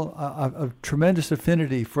feel a tremendous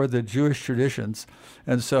affinity for the Jewish traditions,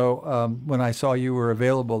 and so when I saw you were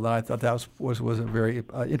available, then I thought that was a very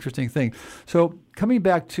interesting thing. So coming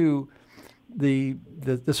back to the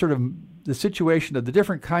sort of the situation of the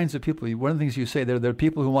different kinds of people. One of the things you say, there are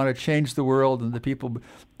people who want to change the world, and the people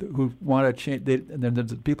who want to change, and then there's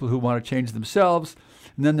the people who want to change themselves,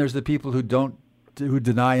 and then there's the people who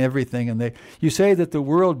deny everything. And you say that the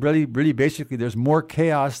world really basically there's more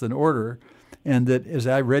chaos than order, and that as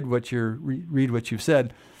I read what you've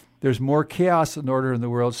said, there's more chaos than order in the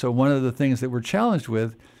world. So one of the things that we're challenged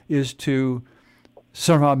with is to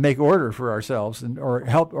somehow make order for ourselves or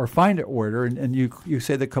help or find order. And you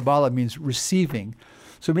say that Kabbalah means receiving.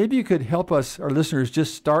 So maybe you could help us, our listeners,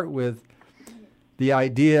 just start with the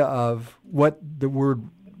idea of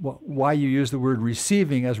why you use the word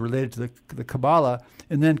receiving as related to the Kabbalah,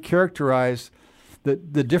 and then characterize the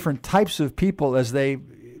different types of people as they,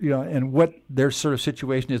 and what their sort of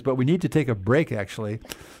situation is. But we need to take a break, actually.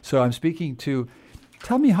 So I'm speaking to.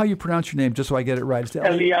 Tell me how you pronounce your name, just so I get it right.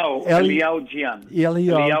 Eliyahu Jian.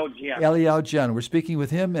 Eliyahu Jian. We're speaking with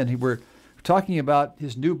him, and we're talking about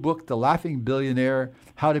his new book, The Laughing Billionaire,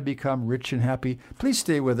 How to Become Rich and Happy. Please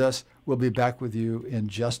stay with us. We'll be back with you in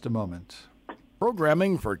just a moment.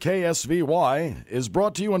 Programming for KSVY is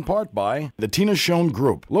brought to you in part by the Tina Schoen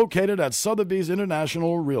Group, located at Sotheby's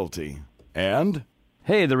International Realty. And...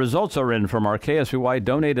 Hey, the results are in from our KSVY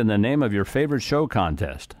Donate in the Name of Your Favorite Show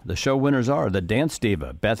contest. The show winners are the Dance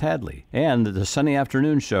Diva, Beth Hadley, and the Sunny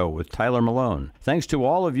Afternoon Show with Tyler Malone. Thanks to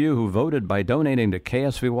all of you who voted by donating to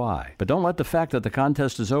KSVY. But don't let the fact that the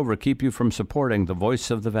contest is over keep you from supporting the Voice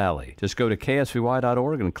of the Valley. Just go to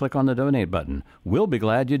ksvy.org and click on the donate button. We'll be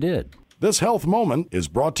glad you did. This health moment is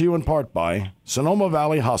brought to you in part by Sonoma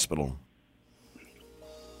Valley Hospital.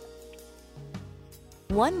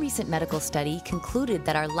 One recent medical study concluded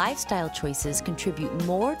that our lifestyle choices contribute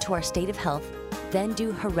more to our state of health than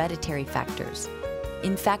do hereditary factors.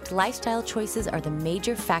 In fact, lifestyle choices are the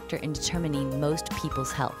major factor in determining most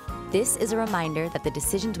people's health. This is a reminder that the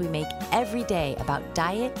decisions we make every day about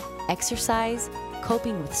diet, exercise,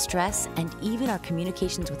 coping with stress, and even our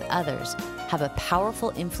communications with others have a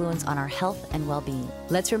powerful influence on our health and well-being.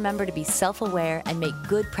 Let's remember to be self-aware and make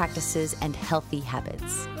good practices and healthy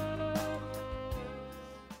habits.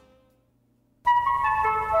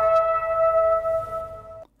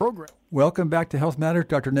 Welcome back to Health Matters.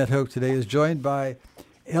 Dr. Ned Hoke today is joined by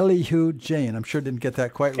Eliyahu Jain. I'm sure I didn't get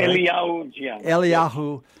that quite right.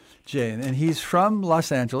 Eliyahu Jain. And he's from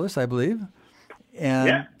Los Angeles, I believe.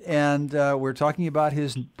 And we're talking about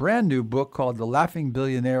his brand new book called The Laughing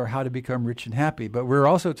Billionaire, How to Become Rich and Happy. But we're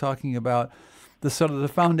also talking about the sort of the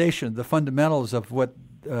foundation, the fundamentals of what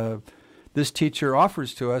this teacher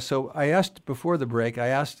offers to us. So I asked before the break,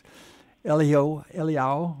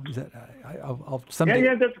 Eliyahu, is that, I'll someday.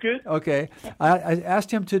 Yeah, that's good. Okay. I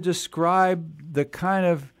asked him to describe the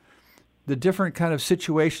different kind of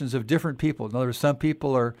situations of different people. In other words, some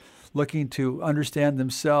people are looking to understand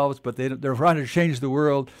themselves, but they're trying to change the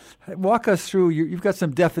world. Walk us through, you've got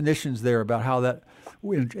some definitions there about how that,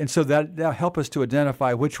 and so that'll help us to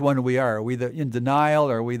identify which one we are. Are we in denial?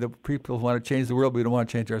 Are we the people who want to change the world, but we don't want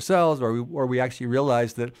to change ourselves? Or we actually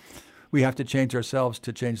realize that we have to change ourselves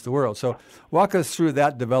to change the world. So walk us through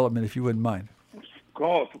that development, if you wouldn't mind. Of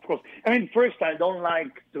course. I mean, first, I don't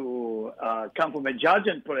like to come from a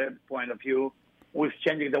judgment point of view, who is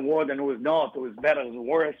changing the world and who is not, who is better, who is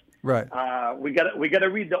worse. Right. We gotta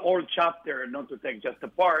read the whole chapter, not to take just a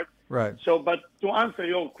part. Right. So, but to answer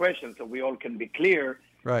your question, so we all can be clear.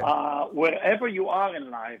 Right. Wherever you are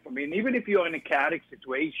in life, I mean, even if you're in a chaotic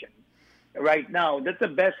situation right now, that's the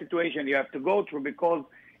best situation you have to go through, because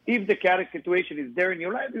if the chaotic situation is there in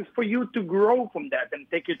your life, it's for you to grow from that and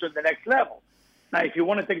take you to the next level. Now, if you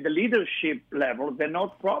want to take the leadership level, then no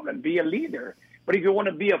problem, be a leader. But if you want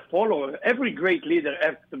to be a follower, every great leader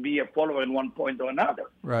has to be a follower in one point or another.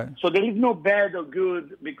 Right. So there is no bad or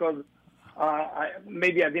good, because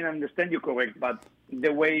maybe I didn't understand you correct, but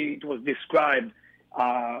the way it was described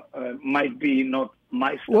might be not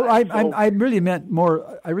my style. Well, I really meant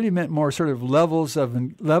more. I really meant more sort of levels of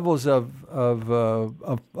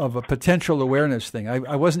a potential awareness thing.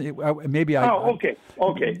 I wasn't. Maybe I. Oh, okay.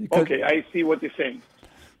 I see what you're saying.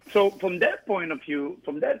 So from that point of view,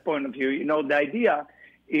 the idea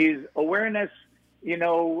is awareness.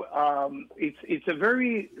 It's a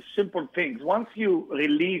very simple thing. Once you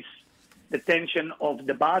release the tension of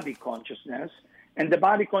the body consciousness, and the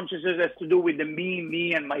body consciousness has to do with the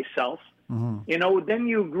me, and myself. Mm-hmm. Then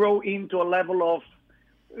you grow into a level of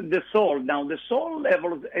the soul. Now, the soul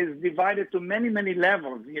level is divided to many, many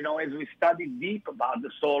levels. As we study deep about the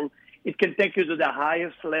soul, it can take you to the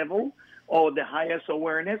highest level or the highest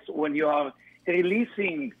awareness when you are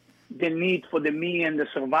releasing the need for the me and the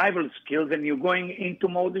survival skills, and you're going into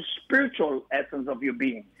more the spiritual essence of your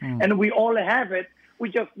being. Mm. And we all have it.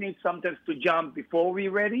 We just need sometimes to jump before we're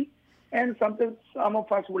ready, and sometimes some of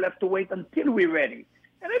us will have to wait until we're ready.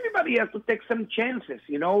 And everybody has to take some chances.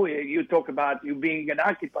 You talk about you being an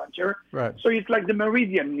acupuncture. Right. So it's like the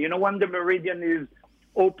meridian. When the meridian is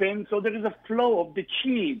open, so there is a flow of the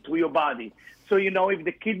chi to your body. So, if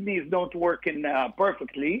the kidney is not working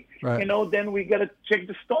perfectly, right, then we got to check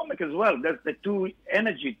the stomach as well. That's the two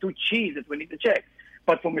chi that we need to check.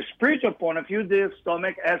 But from a spiritual point of view, the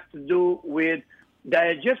stomach has to do with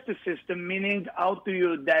digestive system, meaning how do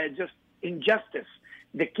you digest injustice.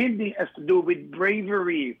 The kidney has to do with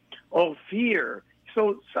bravery or fear.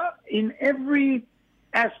 So in every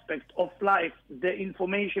aspect of life, the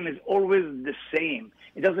information is always the same.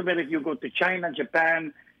 It doesn't matter if you go to China,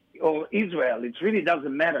 Japan, or Israel. It really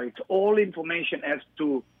doesn't matter. It's all information has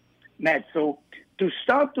to match. So to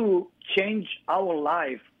start to change our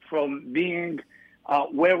life from being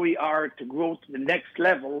where we are to grow to the next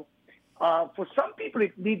level, for some people,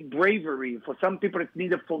 it needs bravery. For some people, it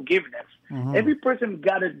needs a forgiveness. Mm-hmm. Every person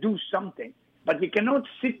got to do something. But you cannot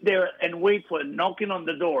sit there and wait for a knocking on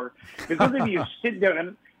the door. Because if you sit there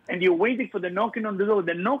and you're waiting for the knocking on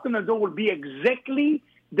the knock on the door will be exactly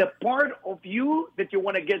the part of you that you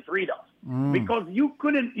want to get rid of. Mm. Because you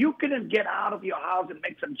couldn't get out of your house and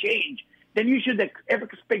make some change. Then you should have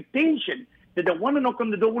expectation that the one who knock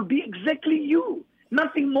on the door will be exactly you.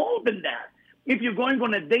 Nothing more than that. If you're going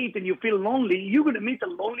on a date and you feel lonely, you're going to meet a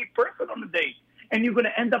lonely person on the date. And you're going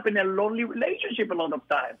to end up in a lonely relationship a lot of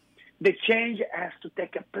times. The change has to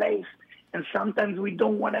take a place. And sometimes we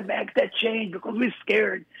don't want to make that change because we're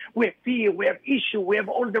scared. We have fear. We have issue. We have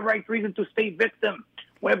all the right reason to stay victim.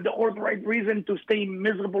 We have the all right reason to stay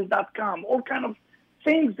miserable.com, all kind of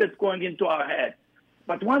things that's going into our head.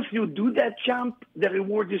 But once you do that jump, the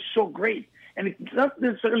reward is so great. And it doesn't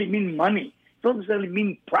necessarily mean money. It doesn't necessarily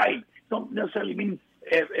mean pride. It doesn't necessarily mean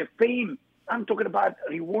fame. I'm talking about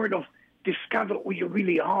a reward of discover who you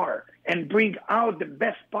really are and bring out the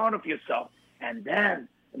best part of yourself. And then,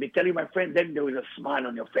 let me tell you, my friend, then there is a smile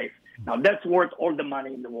on your face. Now, that's worth all the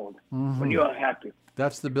money in the world when you are happy.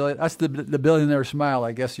 That's the billionaire smile,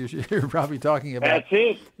 I guess you're probably talking about. That's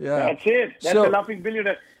it. Yeah. That's it. That's the laughing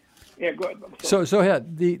billionaire. Yeah, go ahead.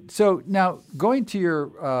 So now, going to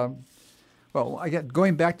your,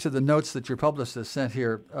 going back to the notes that your publicist sent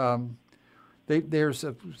here, there's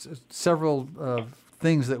several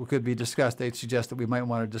things that could be discussed. They suggest that we might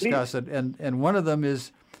want to discuss it, and one of them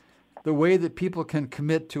is the way that people can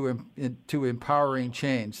commit to empowering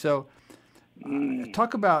change. So,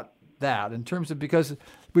 talk about that in terms of, because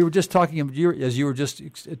we were just talking, as you were just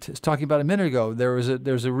talking about a minute ago, there's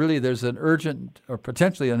an urgent or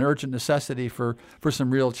potentially an urgent necessity for some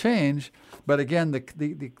real change. But again,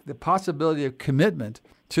 the possibility of commitment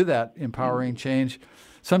to that empowering change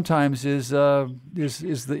sometimes is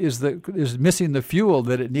missing the fuel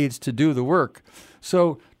that it needs to do the work.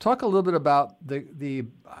 So, talk a little bit about the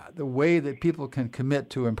way that people can commit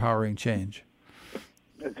to empowering change.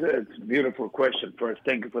 It's a beautiful question. First,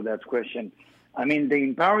 thank you for that question. I mean, the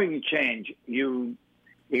empowering change, you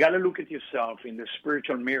got to look at yourself in the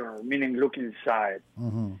spiritual mirror, meaning look inside,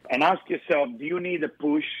 and ask yourself, do you need a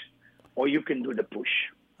push, or you can do the push?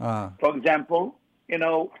 For example,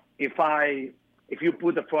 if you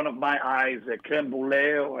put in front of my eyes a creme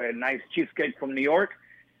brulee or a nice cheesecake from New York,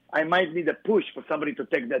 I might need a push for somebody to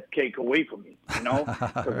take that cake away from me,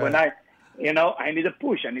 Because when I need a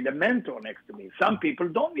push. I need a mentor next to me. Some people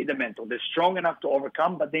don't need a mentor. They're strong enough to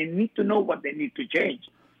overcome, but they need to know what they need to change.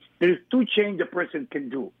 There's two changes a person can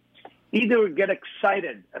do. Either get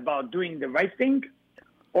excited about doing the right thing,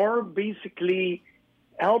 or basically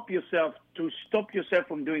help yourself to stop yourself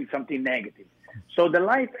from doing something negative. So the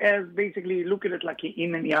life as basically look at it like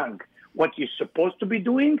yin and yang, what you're supposed to be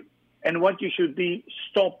doing and what you should be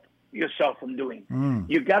stop yourself from doing.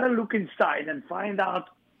 You got to look inside and find out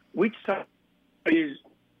which side is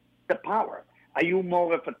the power. Are you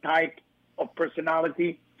more of a type of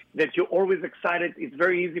personality that you're always excited? It's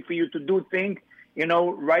very easy for you to do things,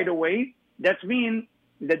 right away. That means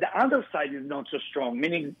that the other side is not so strong,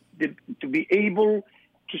 meaning to be able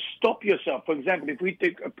to stop yourself. For example, if we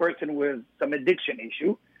take a person with some addiction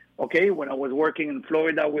issue, when I was working in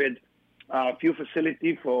Florida with a few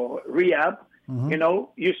facilities for rehab,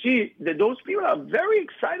 you see that those people are very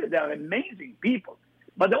excited. They are amazing people.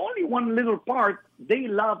 But the only one little part, they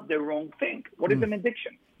love the wrong thing. What is an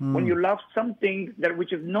addiction? When you love something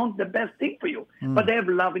which is not the best thing for you. But they have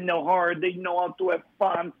love in their heart. They know how to have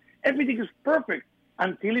fun. Everything is perfect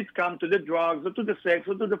until it's come to the drugs or to the sex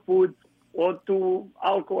or to the food or to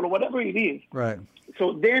alcohol or whatever it is. Right.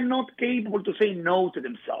 So they're not capable to say no to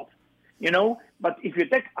themselves. But if you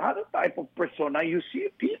take other type of persona, you see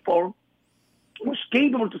people who's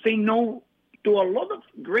capable to say no to a lot of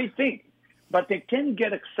great things, but they can't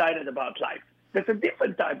get excited about life. That's a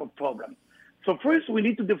different type of problem. So first we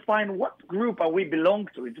need to define what group are we belong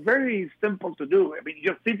to. It's very simple to do. I mean,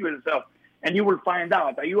 you just sit with yourself and you will find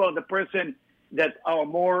out. Are you the person that are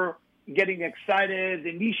more getting excited,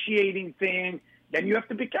 initiating things? Then you have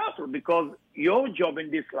to be careful, because your job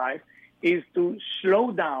in this life is to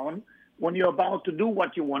slow down when you're about to do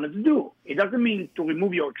what you wanted to do. It doesn't mean to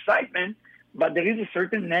remove your excitement, but there is a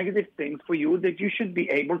certain negative thing for you that you should be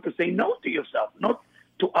able to say no to yourself, not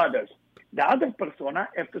to others. The other persona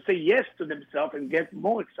have to say yes to themselves and get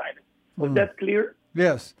more excited. Was that clear?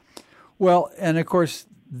 Yes. Well, and of course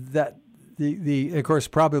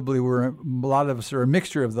probably a lot of us are a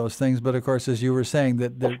mixture of those things. But of course, as you were saying,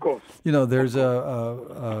 of course, there's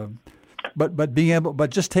but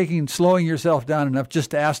just slowing yourself down enough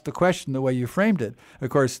just to ask the question the way you framed it. Of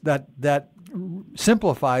course, that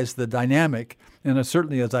simplifies the dynamic. And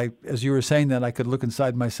certainly, as you were saying that, I could look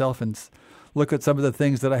inside myself and look at some of the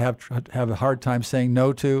things that I have a hard time saying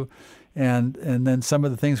no to, and then some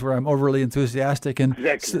of the things where I'm overly enthusiastic. And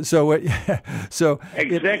exactly. So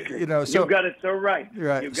exactly. You got it so right.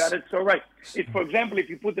 Right. You got it so right. For example, if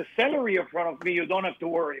you put the celery in front of me, you don't have to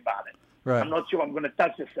worry about it. Right. I'm not sure I'm going to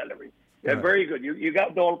touch the celery. Yeah, right. Very good. You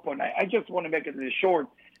got the whole point. I just want to make it short,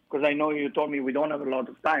 because I know you told me we don't have a lot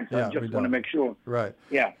of time, so I just want to make sure. Right.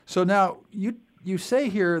 Yeah. So now you say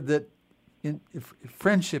here that if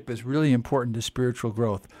friendship is really important to spiritual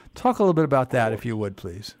growth. Talk a little bit about that, if you would,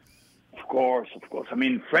 please. Of course. I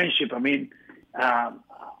mean, friendship. Again,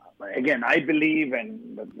 I believe,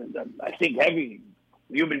 and I think every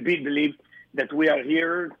human beings believe that we are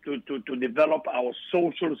here to develop our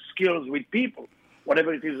social skills with people,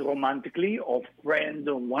 whatever it is, romantically or friends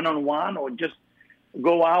or one-on-one, or just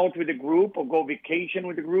go out with a group or go vacation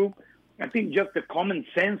with a group. I think just the common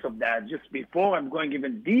sense of that, just before I'm going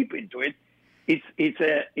even deep into it, it's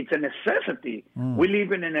a necessity. We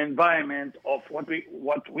live in an environment of what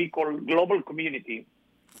we call global community.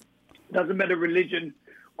 Doesn't matter religion,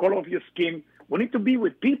 color of your skin. We need to be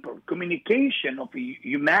with people, communication of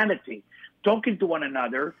humanity, talking to one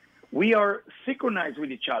another. We are synchronized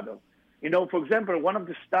with each other. You know, for example, one of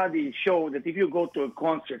the studies show that if you go to a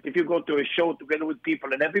concert, if you go to a show together with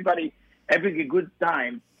people and everybody having a good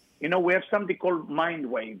time, you know, we have something called mind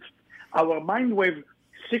waves. Our mind waves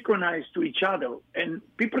synchronize to each other, and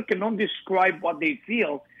people cannot describe what they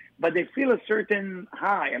feel, but they feel a certain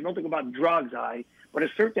high. I'm not talking about drugs high, but a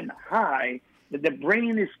certain high that the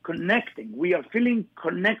brain is connecting. We are feeling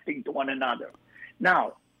connecting to one another.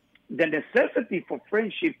 Now, the necessity for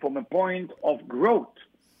friendship from a point of growth,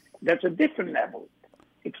 that's a different level.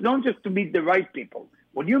 It's not just to meet the right people.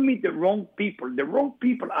 When you meet the wrong people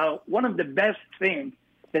are one of the best things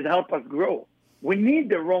that help us grow. We need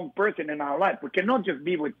the wrong person in our life. We cannot just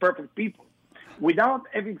be with perfect people. Without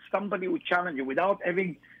having somebody who challenges you, without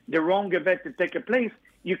having the wrong event to take a place,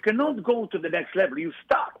 you cannot go to the next level. You're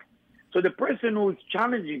stuck. So the person who is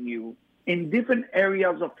challenging you in different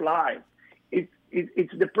areas of life,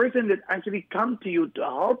 it's the person that actually comes to you to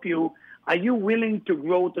help you. Are you willing to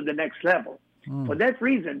grow to the next level? For that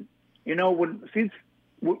reason, you know, since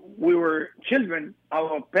we were children,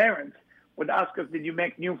 our parents would ask us, did you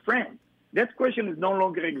make new friends? That question is no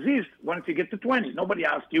longer exists once you get to 20. Nobody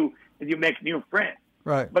asks you, did you make new friends?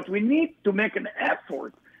 Right. But we need to make an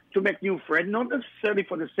effort to make new friends, not necessarily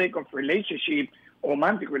for the sake of relationship,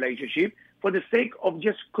 romantic relationship, for the sake of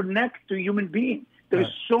just connect to human beings. There is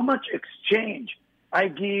so much exchange. I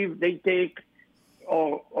give, they take,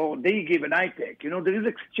 or they give and I take. You know, there is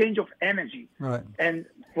exchange of energy. Right. And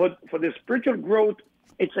for the spiritual growth,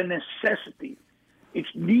 it's a necessity.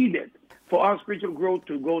 It's needed for our spiritual growth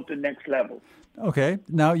to go to the next level. Okay.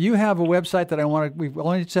 Now, you have a website that we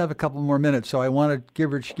only just have a couple more minutes, so I want to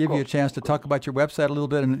give you a chance to talk about your website a little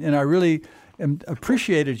bit. And I really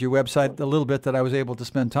appreciated your website a little bit that I was able to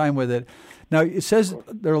spend time with it. Now, it says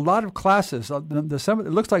there are a lot of classes. It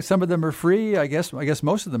looks like some of them are free. I guess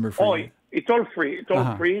most of them are free. Oh, it's all free. It's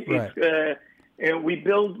all free. Right.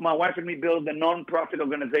 My wife and me build a non-profit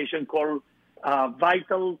organization called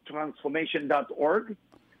vitaltransformation.org,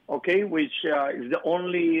 okay, which is the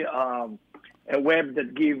only a web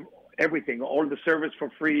that gives everything, all the service for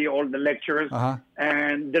free, all the lectures.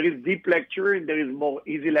 And there is deep lecture, there is more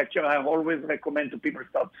easy lecture. I always recommend to people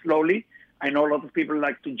start slowly. I know a lot of people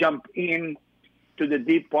like to jump in to the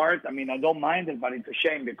deep part. I mean, I don't mind it, but it's a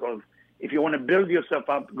shame because if you want to build yourself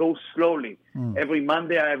up, go slowly. Every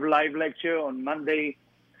Monday I have live lecture on Monday,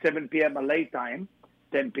 7 p.m. LA time,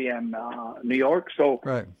 10 p.m. New York. So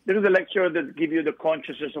there is a lecture that gives you the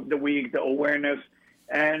consciousness of the week, the awareness,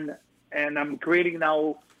 and I'm creating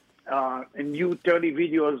now a new 30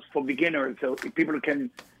 videos for beginners, so people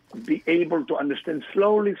can be able to understand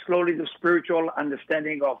slowly the spiritual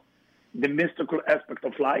understanding of the mystical aspect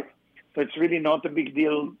of life. So it's really not a big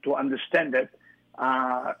deal to understand it,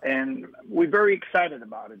 and we're very excited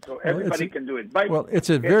about it. So everybody can do it. By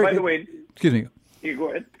the way, excuse me. You go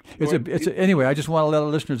ahead. Anyway, I just want to let our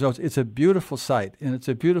listeners know it's a beautiful site, and it's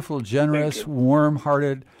a beautiful, generous,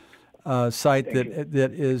 warm-hearted site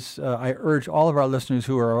that is. I urge all of our listeners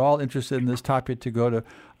who are all interested in this topic to go to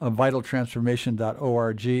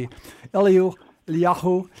vitaltransformation.org.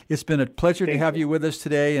 Eliyahu, it's been a pleasure to have you with us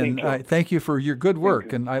today, and thank you for your good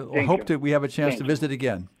work. And I hope that we have a chance to visit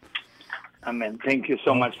again. Amen. Thank you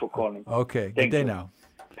so much for calling. Okay. Good day now.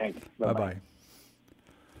 Thanks. Bye-bye.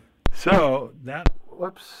 So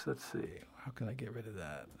let's see. How can I get rid of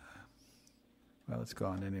that? Well, it's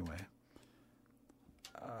gone anyway.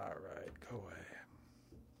 All right, go away.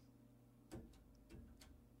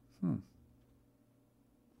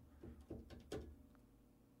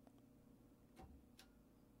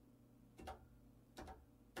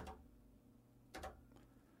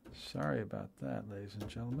 Sorry about that, ladies and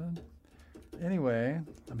gentlemen. Anyway,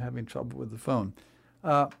 I'm having trouble with the phone.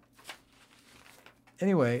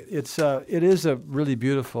 Anyway, it is a really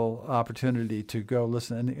beautiful opportunity to go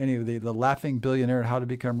listen to any of the Laughing Billionaire, How to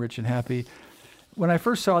Become Rich and Happy. When I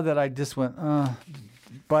first saw that, I just went,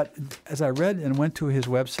 but as I read and went to his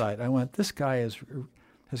website, I went, this guy has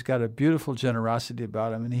got a beautiful generosity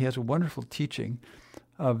about him, and he has a wonderful teaching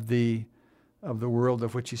of the world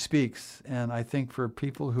of which he speaks. And I think for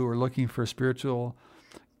people who are looking for spiritual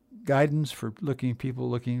guidance, for people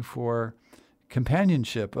looking for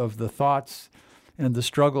companionship of the thoughts and the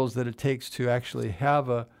struggles that it takes to actually have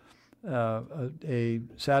a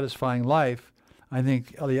satisfying life, I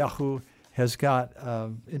think Eliyahu has got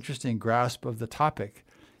an interesting grasp of the topic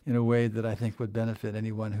in a way that I think would benefit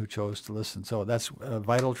anyone who chose to listen. So that's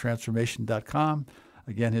vitaltransformation.com.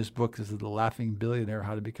 Again, his book is The Laughing Billionaire,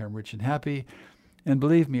 How to Become Rich and Happy. And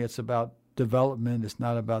believe me, it's about development. It's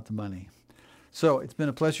not about the money. So it's been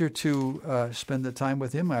a pleasure to spend the time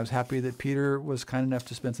with him. I was happy that Peter was kind enough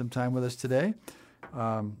to spend some time with us today.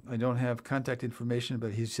 I don't have contact information,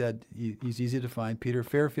 but he said he's easy to find. Peter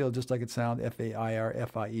Fairfield, just like it sounds,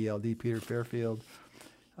 Fairfield. Peter Fairfield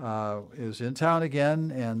is in town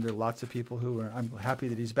again, and there are lots of people I'm happy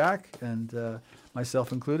that he's back, and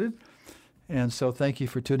myself included. And so thank you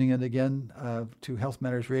for tuning in again to Health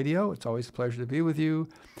Matters Radio. It's always a pleasure to be with you.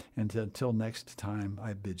 And until next time,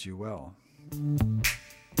 I bid you well.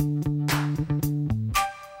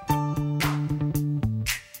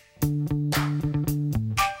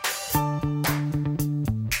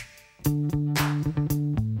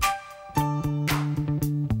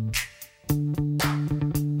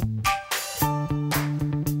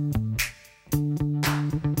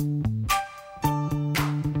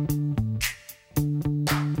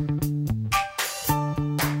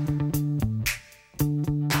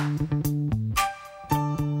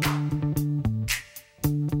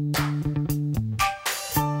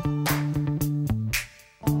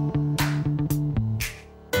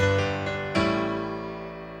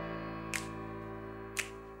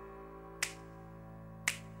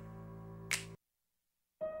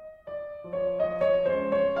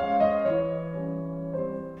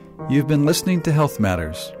 You've been listening to Health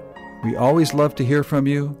Matters. We always love to hear from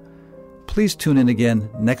you. Please tune in again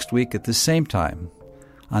next week at the same time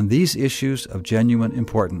on these issues of genuine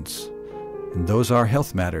importance. And those are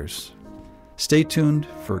Health Matters. Stay tuned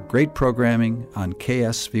for great programming on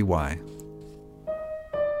KSVY.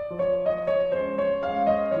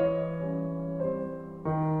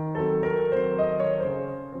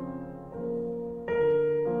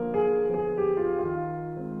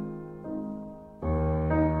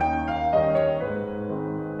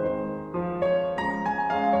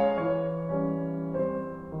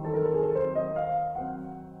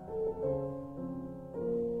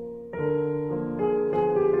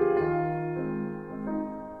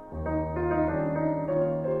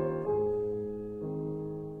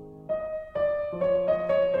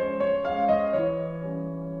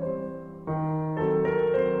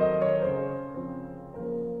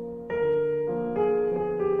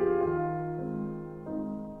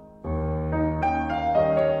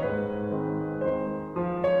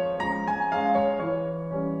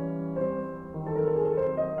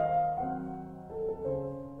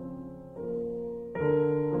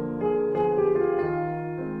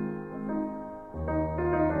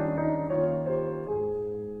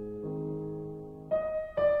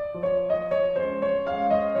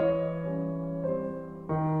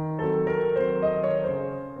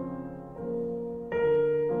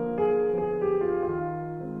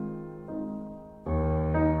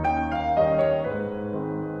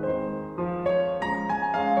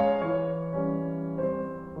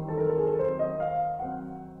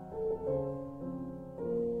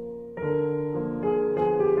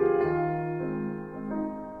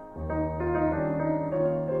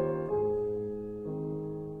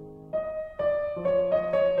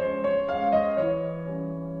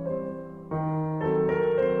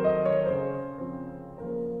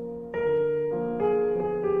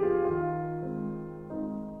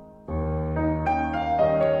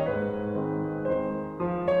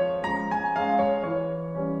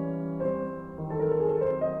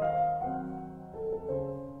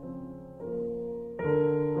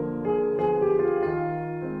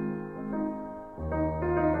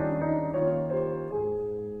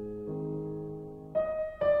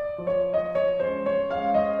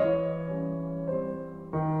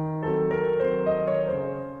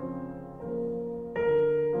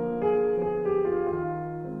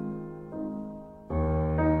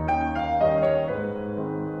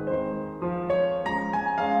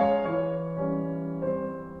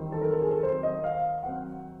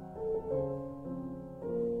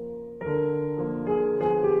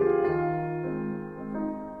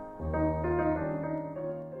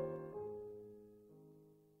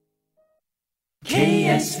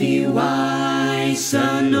 KSVY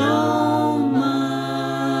Sonoma.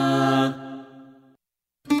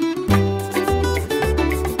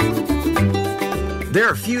 There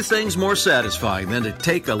are few things more satisfying than to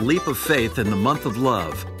take a leap of faith in the month of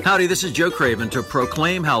love. Howdy, this is Joe Craven to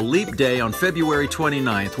proclaim how Leap Day on February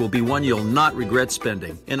 29th will be one you'll not regret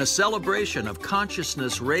spending in a celebration of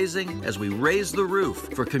consciousness raising as we raise the roof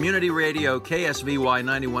for community radio KSVY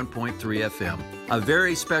 91.3 FM. A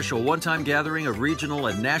very special one-time gathering of regional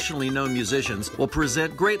and nationally known musicians will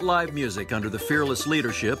present great live music under the fearless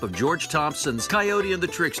leadership of George Thompson's Coyote and the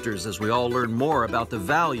Tricksters as we all learn more about the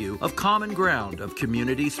value of common ground of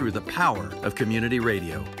community through the power of community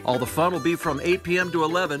radio. All the fun will be from 8 p.m. to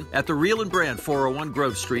 11 at the Real and Brand 401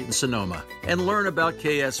 Grove Street in Sonoma. And learn about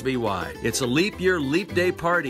KSVY. It's a leap year, leap day party.